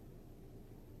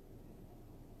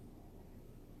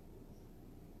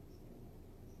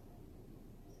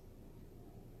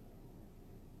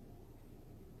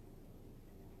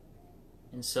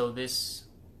 And so this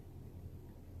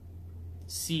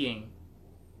seeing,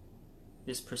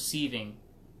 this perceiving,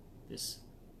 this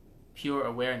pure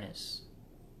awareness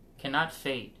cannot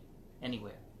fade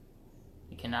anywhere.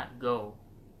 It cannot go.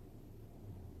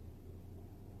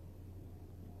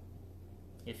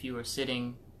 If you were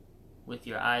sitting with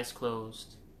your eyes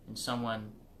closed and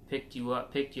someone picked you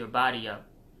up, picked your body up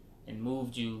and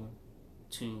moved you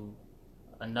to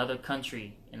another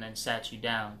country and then sat you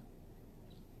down,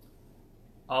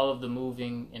 all of the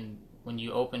moving, and when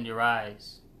you opened your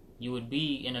eyes, you would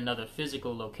be in another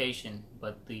physical location,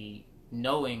 but the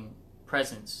knowing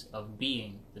presence of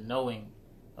being, the knowing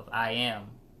of I am,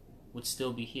 would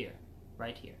still be here,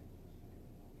 right here.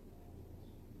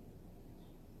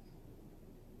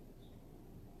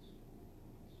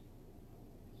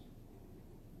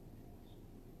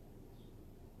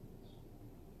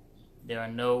 There are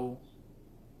no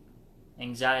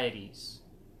anxieties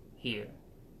here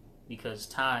because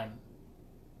time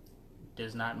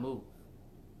does not move.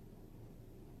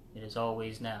 It is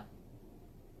always now.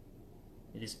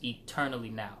 It is eternally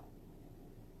now.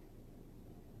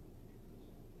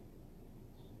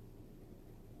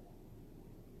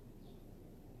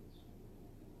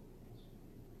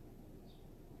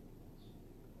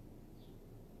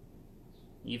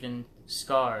 Even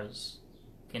scars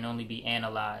can only be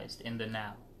analyzed in the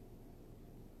now.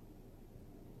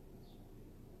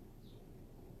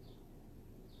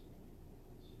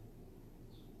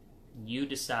 You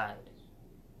decide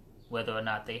whether or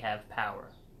not they have power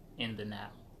in the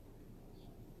now.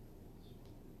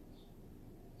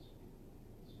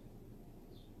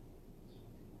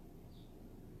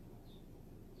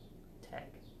 Tag.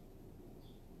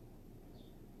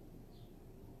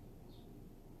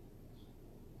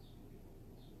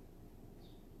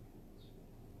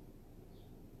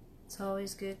 It's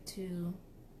always good to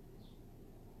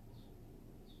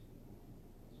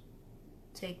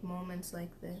take moments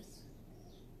like this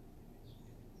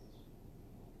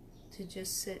to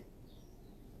just sit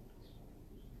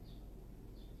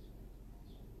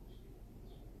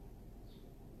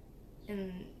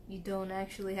and you don't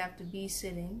actually have to be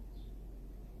sitting,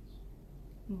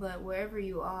 but wherever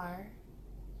you are,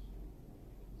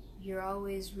 you're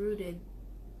always rooted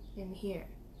in here.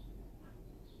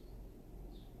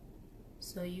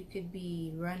 So you could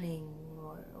be running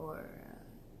or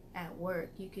at work,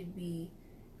 you could be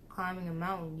climbing a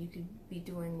mountain, you could be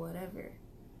doing whatever,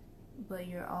 but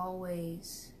you're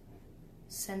always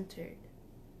centered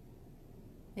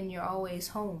and you're always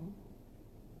home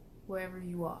wherever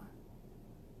you are.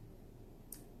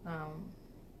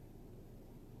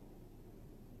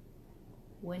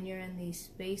 When you're in these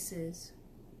spaces,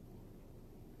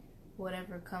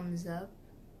 whatever comes up,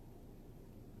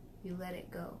 you let it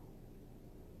go.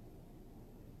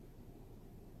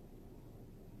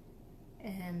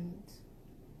 And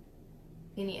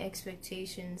any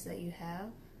expectations that you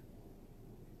have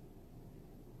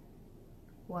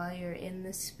while you're in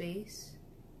this space,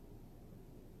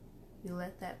 you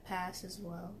let that pass as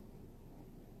well.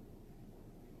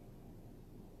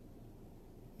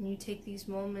 And you take these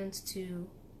moments to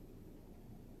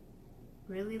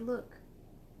really look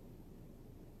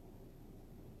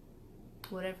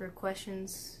whatever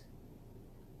questions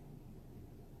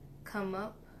come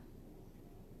up,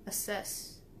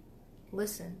 assess,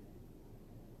 listen,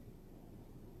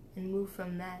 and move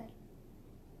from that.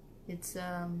 It's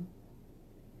the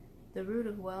root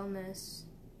of wellness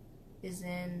is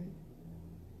in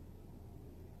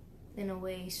a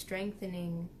way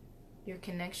strengthening your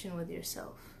connection with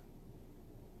yourself.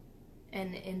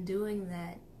 And in doing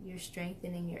that, you're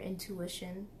strengthening your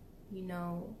intuition. You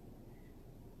know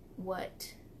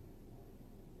what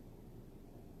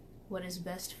is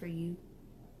best for you.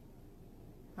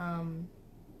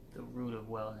 The root of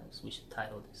wellness. We should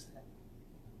title this that.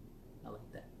 I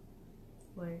like that.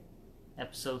 Word.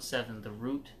 Episode 7, the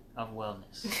root of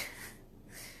wellness.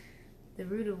 The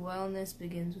root of wellness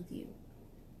begins with you.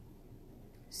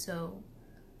 So,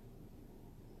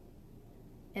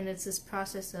 and it's this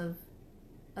process of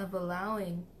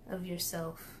allowing of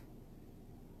yourself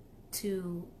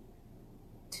to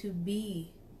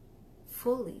be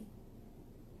fully,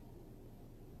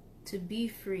 to be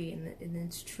free in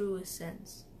its truest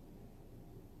sense.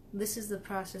 This is the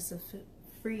process of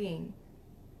freeing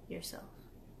yourself.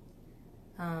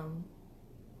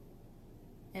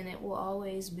 And it will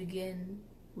always begin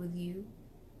with you.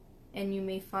 And you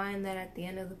may find that at the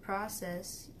end of the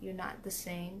process, you're not the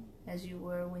same as you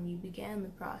were when you began the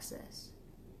process.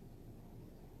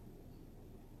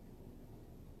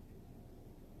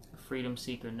 A freedom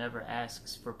seeker never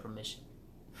asks for permission.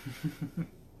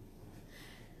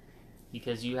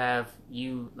 Because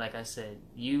like I said,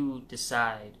 you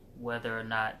decide whether or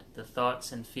not the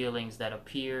thoughts and feelings that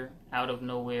appear out of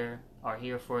nowhere, are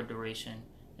here for a duration,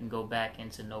 and go back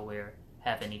into nowhere,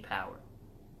 have any power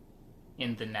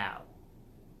in the now.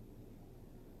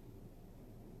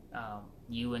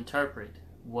 You interpret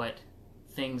what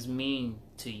things mean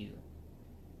to you.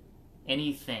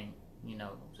 Anything,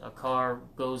 a car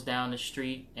goes down the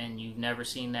street and you've never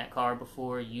seen that car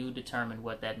before, you determine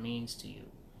what that means to you.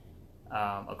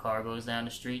 A car goes down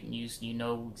the street and you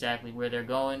know exactly where they're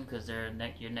going because they're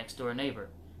your next door neighbor.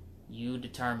 You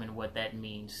determine what that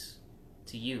means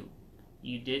to you.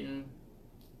 You didn't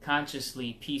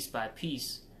consciously, piece by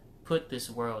piece, put this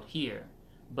world here,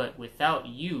 but without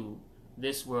you,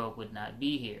 this world would not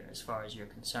be here as far as you're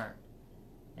concerned.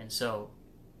 And so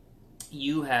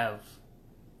you have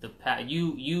the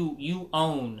you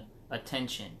own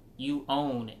attention, you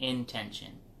own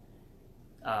intention,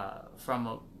 from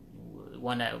a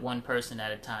one person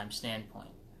at a time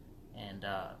standpoint. And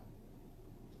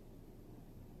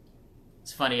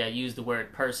it's funny, I used the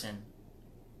word person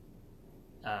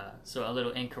so a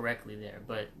little incorrectly there,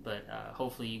 but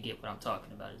hopefully you get what I'm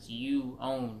talking about. Is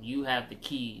you have the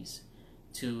keys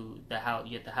to the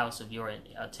house of your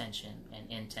attention and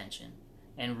intention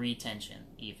and retention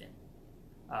even.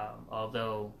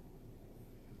 Although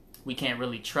we can't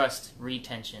really trust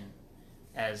retention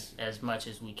as much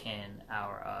as we can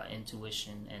our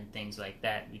intuition and things like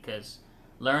that, because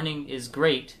learning is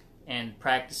great and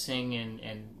practicing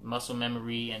and muscle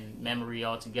memory and memory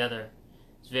altogether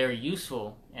is very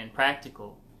useful and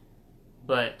practical,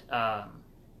 but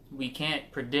we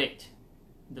can't predict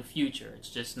the future. It's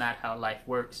just not how life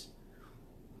works.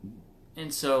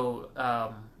 And so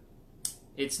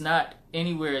it's not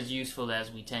anywhere as useful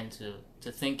as we tend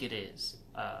to think it is.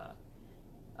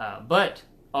 But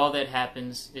all that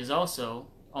happens is also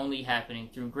only happening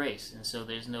through grace. And so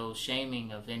there's no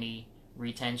shaming of any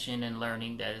retention and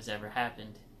learning that has ever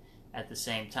happened at the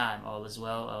same time. All is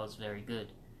well, all is very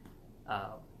good.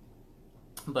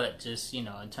 But just, in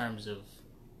terms of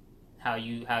how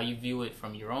you view it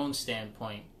from your own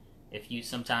standpoint,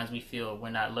 sometimes we feel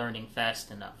we're not learning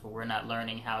fast enough, or we're not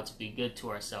learning how to be good to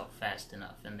ourselves fast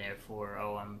enough, and therefore,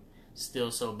 I'm still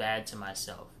so bad to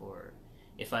myself, or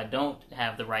if I don't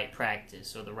have the right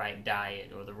practice or the right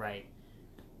diet or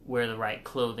wear the right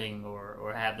clothing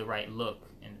or have the right look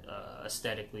and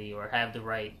aesthetically, or have the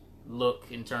right look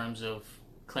in terms of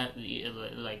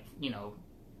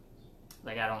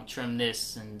like I don't trim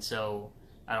this and so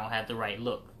I don't have the right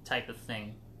look type of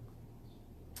thing.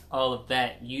 All of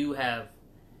that, you have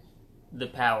the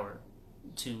power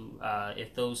to,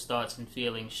 if those thoughts and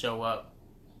feelings show up,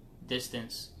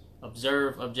 distance,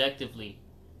 observe objectively.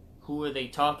 Who are they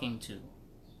talking to?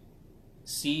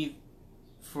 See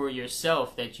for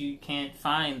yourself that you can't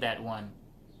find that one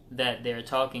that they're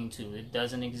talking to. It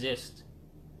doesn't exist.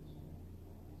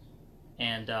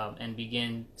 And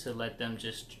begin to let them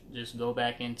just go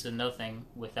back into nothing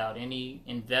without any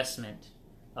investment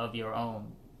of your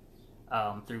own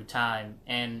through time,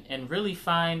 and really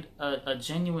find a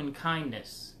genuine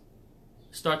kindness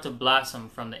start to blossom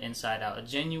from the inside out, a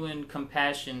genuine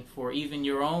compassion for even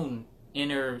your own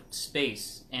inner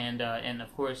space, and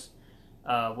of course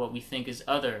what we think is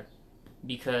other,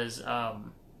 because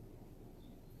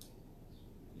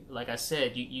like I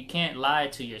said, you can't lie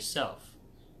to yourself.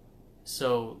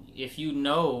 So if you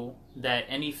know that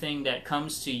anything that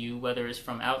comes to you, whether it's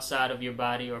from outside of your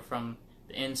body or from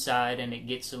the inside, and it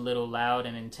gets a little loud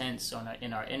and intense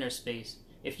in our inner space,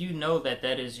 if you know that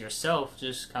that is yourself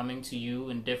just coming to you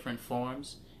in different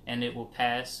forms and it will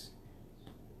pass,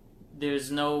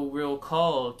 there's no real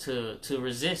call to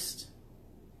resist.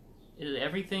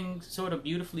 Everything sort of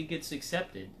beautifully gets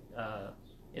accepted,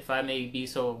 if I may be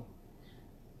so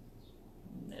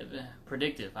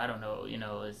predictive. I don't know,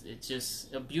 it's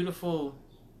just a beautiful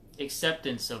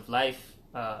acceptance of life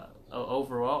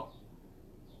overall.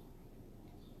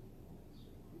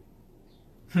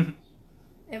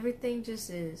 Everything just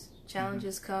is.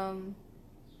 Challenges come,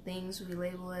 things we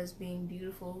label as being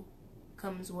beautiful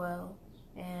come as well,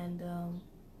 and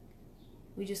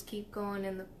we just keep going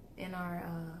in our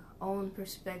own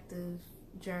perspective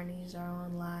journeys, our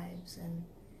own lives,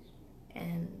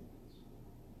 and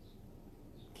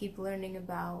keep learning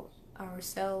about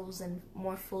ourselves and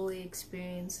more fully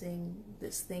experiencing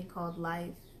this thing called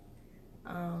life.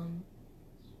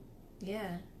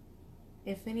 Yeah.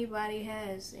 If anybody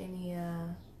has any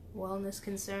wellness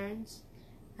concerns,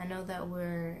 I know that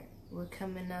we're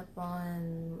coming up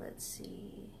on, let's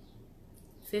see,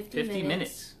 50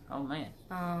 minutes. Oh man.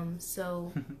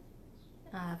 So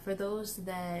for those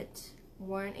that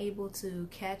weren't able to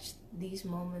catch these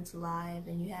moments live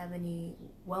and you have any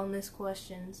wellness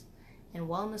questions,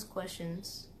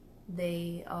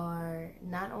 they are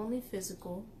not only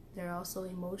physical, they're also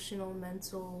emotional,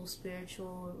 mental,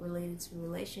 spiritual, related to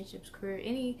relationships, career,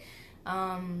 any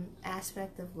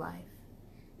aspect of life.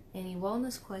 Any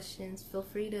wellness questions, feel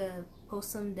free to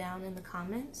post them down in the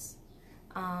comments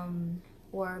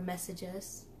or message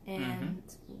us, and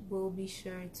we'll be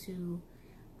sure to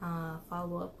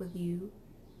follow up with you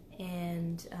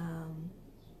and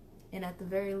at the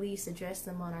very least address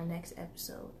them on our next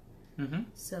episode.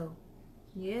 So,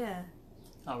 yeah.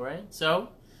 All right.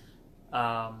 So,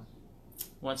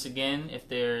 once again, if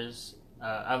there's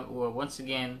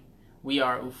we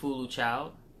are Ufulu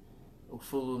Child.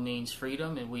 Ufulu means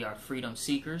freedom, and we are freedom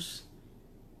seekers.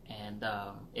 And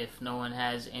if no one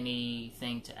has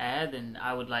anything to add, then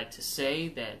I would like to say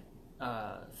that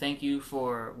thank you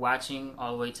for watching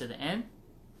all the way to the end.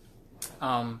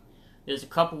 There's a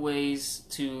couple ways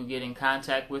to get in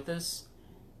contact with us.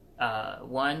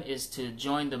 One is to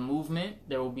join the movement.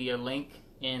 There will be a link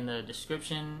in the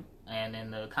description and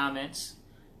in the comments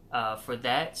for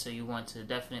that. So you want to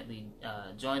definitely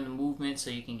join the movement so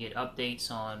you can get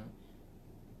updates on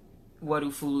what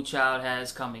Ufulu Child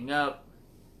has coming up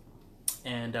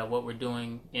and what we're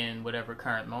doing in whatever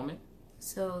current moment.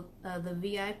 So the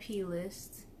VIP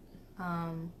list.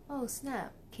 Oh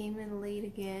snap! Came in late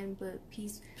again, but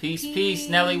peace.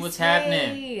 Nelly, what's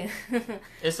happening?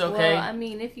 It's okay. Well, I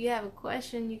mean, if you have a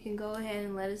question, you can go ahead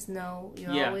and let us know.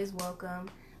 You're always welcome.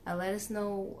 Let us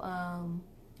know.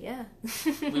 Yeah.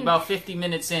 We're about 50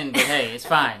 minutes in, but hey, it's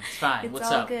fine. It's fine. It's What's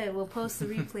all up? good. We'll post the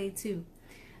replay too.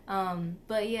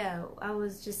 But yeah, I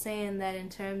was just saying that in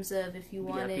terms of if you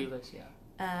wanted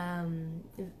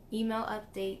email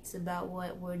updates about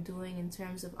what we're doing in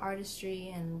terms of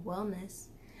artistry and wellness,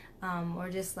 or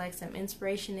just like some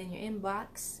inspiration in your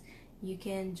inbox, you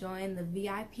can join the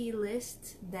VIP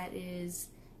list. That is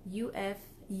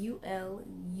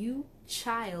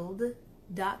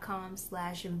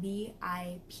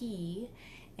ufuluchild.com/VIP,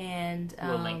 and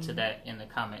we'll link to that in the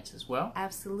comments as well.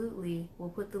 Absolutely, we'll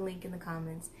put the link in the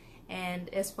comments. And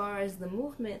as far as the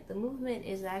movement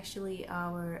is actually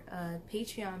our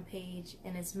Patreon page,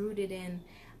 and it's rooted in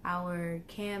our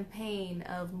campaign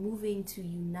of moving to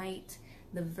unite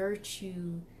the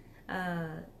virtue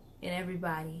in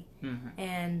everybody.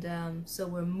 And so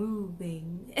we're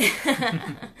moving.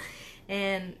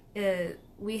 And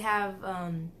we have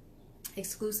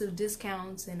exclusive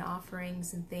discounts and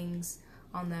offerings and things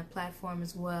on that platform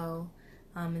as well.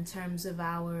 In terms of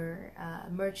our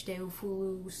merch de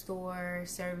Ufulu store,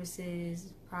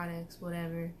 services, products,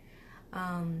 whatever.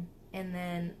 And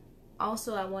then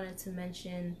also I wanted to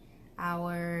mention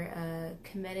our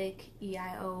Comedic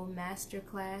EIO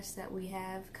Masterclass that we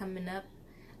have coming up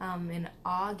in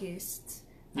August.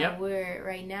 We're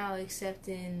right now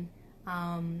accepting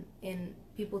in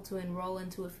people to enroll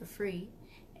into it for free.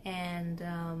 And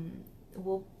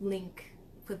we'll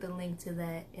put the link to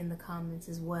that in the comments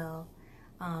as well.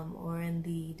 Or in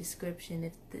the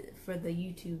description for the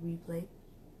YouTube replay.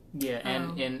 Yeah,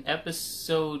 and in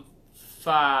episode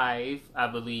 5, I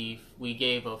believe, we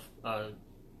gave a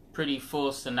pretty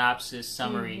full synopsis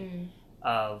summary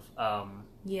of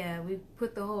Yeah, we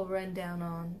put the whole rundown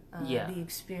on the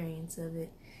experience of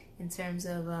it in terms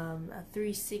of a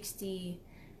 360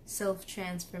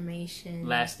 self-transformation.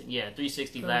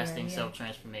 360 program, lasting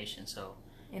self-transformation. So,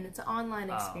 and it's an online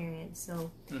experience,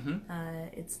 so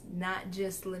it's not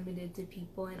just limited to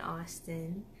people in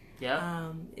Austin.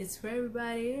 Yeah. It's for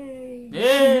everybody.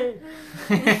 Yeah.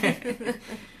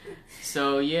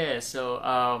 So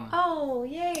oh,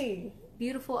 yay.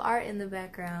 Beautiful art in the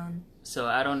background. So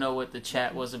I don't know what the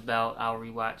chat was about. I'll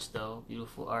rewatch though.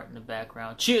 Beautiful art in the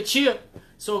background. Cheer.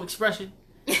 Soul expression.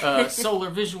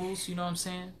 Solar visuals, you know what I'm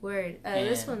saying? Word.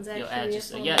 This one's actually add up on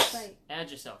the the site.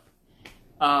 Add yourself.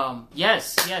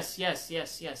 Yes.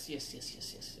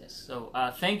 So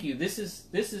thank you. This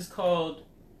is called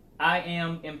I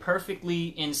Am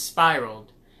Imperfectly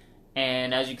Inspiraled.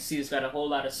 And as you can see, it's got a whole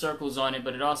lot of circles on it,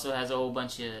 but it also has a whole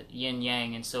bunch of yin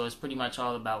yang, and so it's pretty much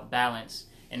all about balance.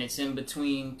 And it's in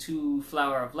between two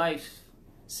flower of life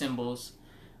symbols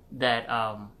that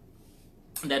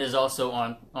that is also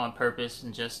on purpose,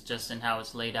 and just in how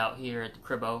it's laid out here at the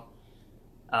Cribbo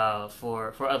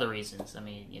for other reasons. I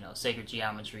mean, sacred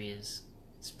geometry is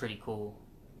pretty cool.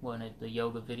 One of the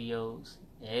yoga videos.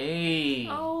 Hey.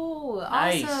 Oh,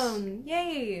 nice. Awesome!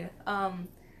 Yay.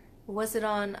 Was it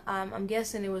on? I'm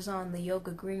guessing it was on the Yoga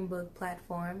Green Book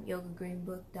platform,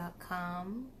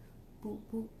 yogagreenbook.com. Boop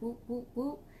boop boop boop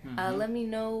boop. Let me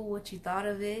know what you thought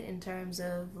of it in terms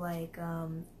of like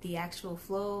the actual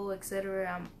flow,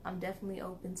 etc. I'm definitely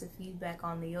open to feedback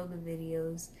on the yoga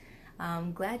videos.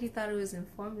 I'm glad you thought it was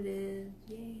informative.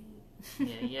 Yay!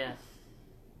 Yeah.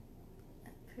 I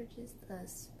purchased a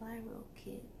spiral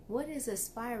kit. What is a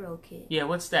spiral kit? Yeah,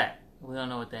 what's that? We don't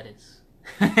know what that is.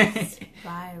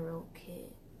 Spiral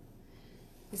kit.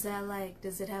 Is that like?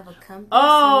 Does it have a compass?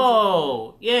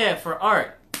 Oh, yeah, for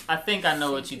art. I think I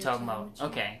know what you're talking about.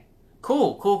 Okay,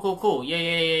 cool.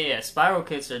 Yeah. Spiral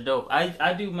kits are dope.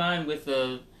 I do mine with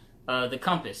the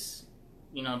compass.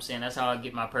 You know what I'm saying? That's how I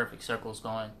get my perfect circles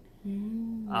going.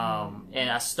 And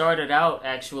I started out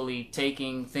actually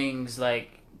taking things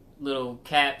like little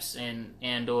caps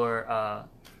and or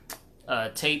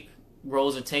tape,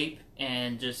 rolls of tape,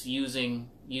 and just using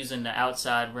the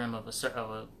outside rim of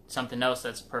something else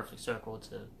that's a perfect circle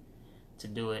to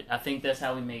do it. I think that's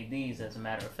how we made these, as a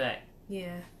matter of fact.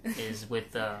 Yeah. Is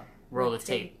with roll of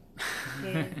tape.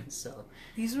 Yeah. So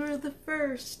these were the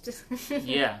first.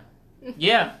 Yeah.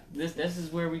 This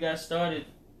is where we got started.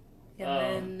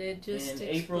 And then it just in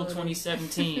April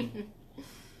 2017.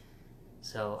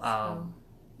 So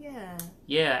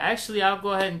yeah. Actually, I'll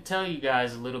go ahead and tell you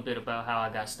guys a little bit about how I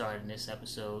got started in this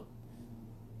episode.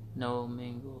 No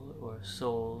mingle or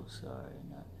soul. Sorry,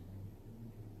 not.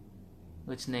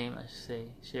 Which name I should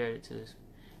say? Shared it to this.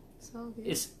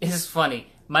 It's funny.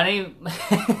 My name.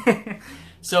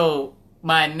 So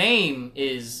my name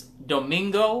is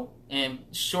Domingo, and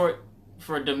short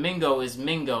for Domingo is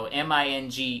Mingo,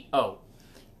 Mingo,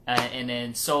 and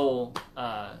then Soul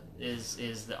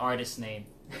is the artist name.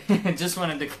 Just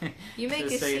wanted to. You make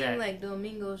to it say seem that. like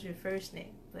Domingo's your first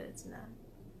name, but it's not.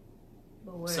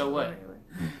 But So what?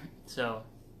 So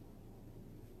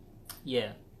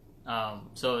yeah.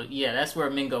 That's where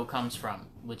Mingo comes from,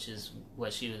 which is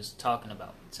what she was talking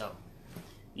about. So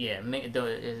yeah, Mingo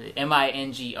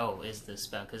is the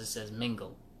spell because it says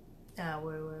Mingo.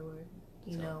 Word.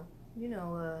 You know,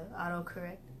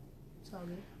 autocorrect. It's all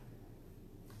good.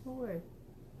 What word?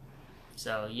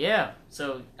 So yeah,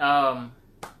 but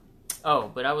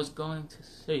I was going to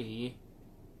say,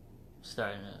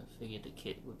 starting to figure the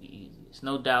kit would be easiest.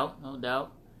 No doubt.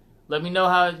 Let me know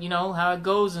how it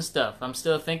goes and stuff. I'm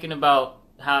still thinking about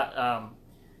how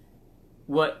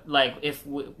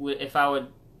if I would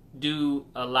do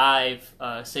a live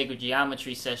sacred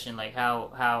geometry session, like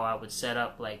how I would set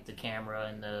up like the camera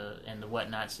and the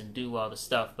whatnots and do all the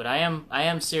stuff. But I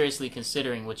am seriously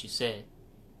considering what you said.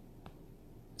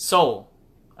 Soul.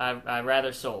 I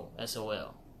rather soul.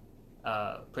 SOL.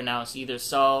 Pronounced either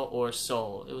Saul or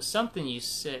Soul. It was something you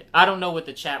said. I don't know what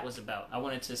the chat was about. I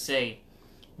wanted to say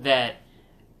that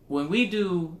when we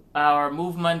do our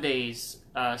Move Mondays,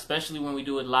 especially when we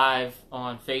do it live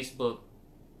on Facebook,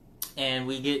 and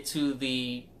we get to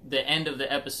the end of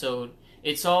the episode,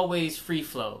 it's always free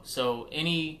flow. So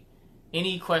any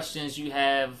questions you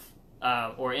have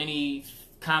or any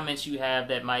comments you have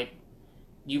that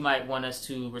you might want us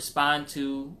to respond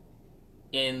to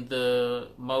in the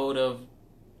mode of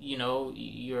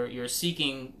you're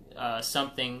seeking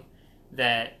something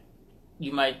that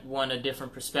you might want a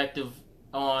different perspective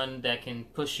on that can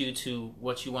push you to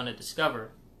what you want to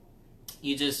discover.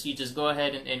 You just go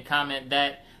ahead and comment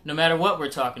that no matter what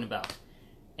we're talking about.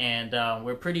 and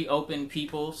we're pretty open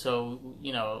people. So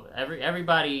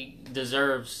everybody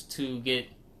deserves to get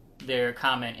their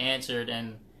comment answered.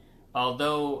 And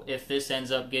although if this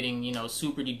ends up getting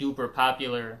super duper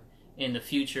popular in the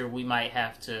future, we might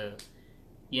have to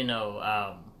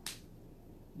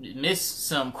miss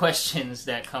some questions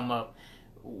that come up.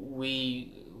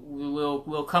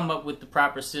 We'll come up with the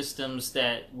proper systems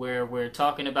that where we're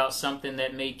talking about something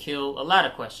that may kill a lot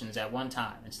of questions at one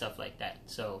time and stuff like that.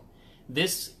 So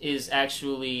this is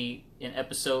actually an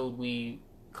episode we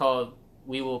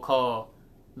will call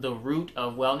The Root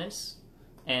of Wellness,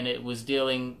 and it was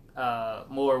dealing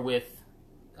more with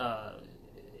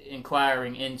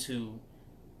inquiring into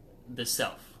the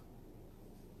self.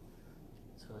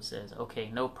 So it says,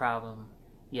 okay, no problem.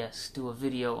 Yes, do a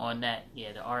video on that.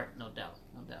 Yeah, the art, no doubt.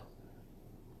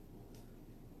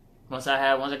 Once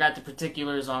I got the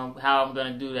particulars on how I'm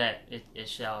gonna do that, it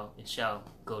shall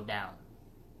go down.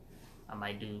 I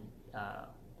might do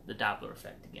the Doppler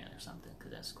effect again or something,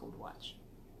 because that's cool to watch.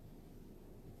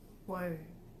 Word.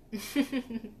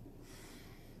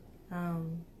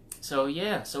 So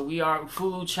we are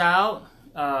Fulu Child.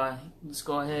 Let's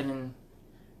go ahead and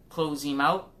close him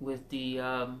out with the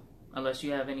unless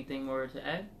you have anything more to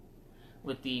add,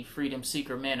 with the Freedom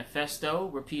Seeker Manifesto.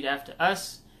 Repeat after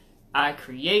us. I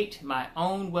create my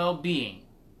own well-being.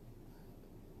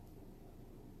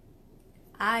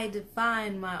 I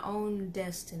define my own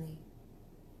destiny.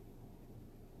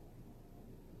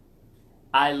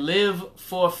 I live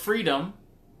for freedom.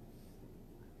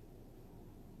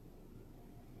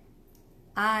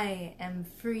 I am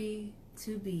free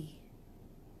to be.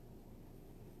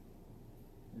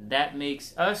 That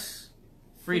makes us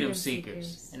freedom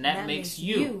seekers. And that makes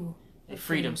you a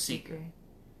freedom seeker.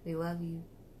 We love you.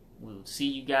 We'll see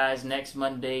you guys next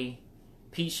Monday.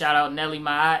 Peace. Shout out Nelly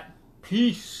Ma'at.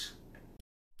 Peace.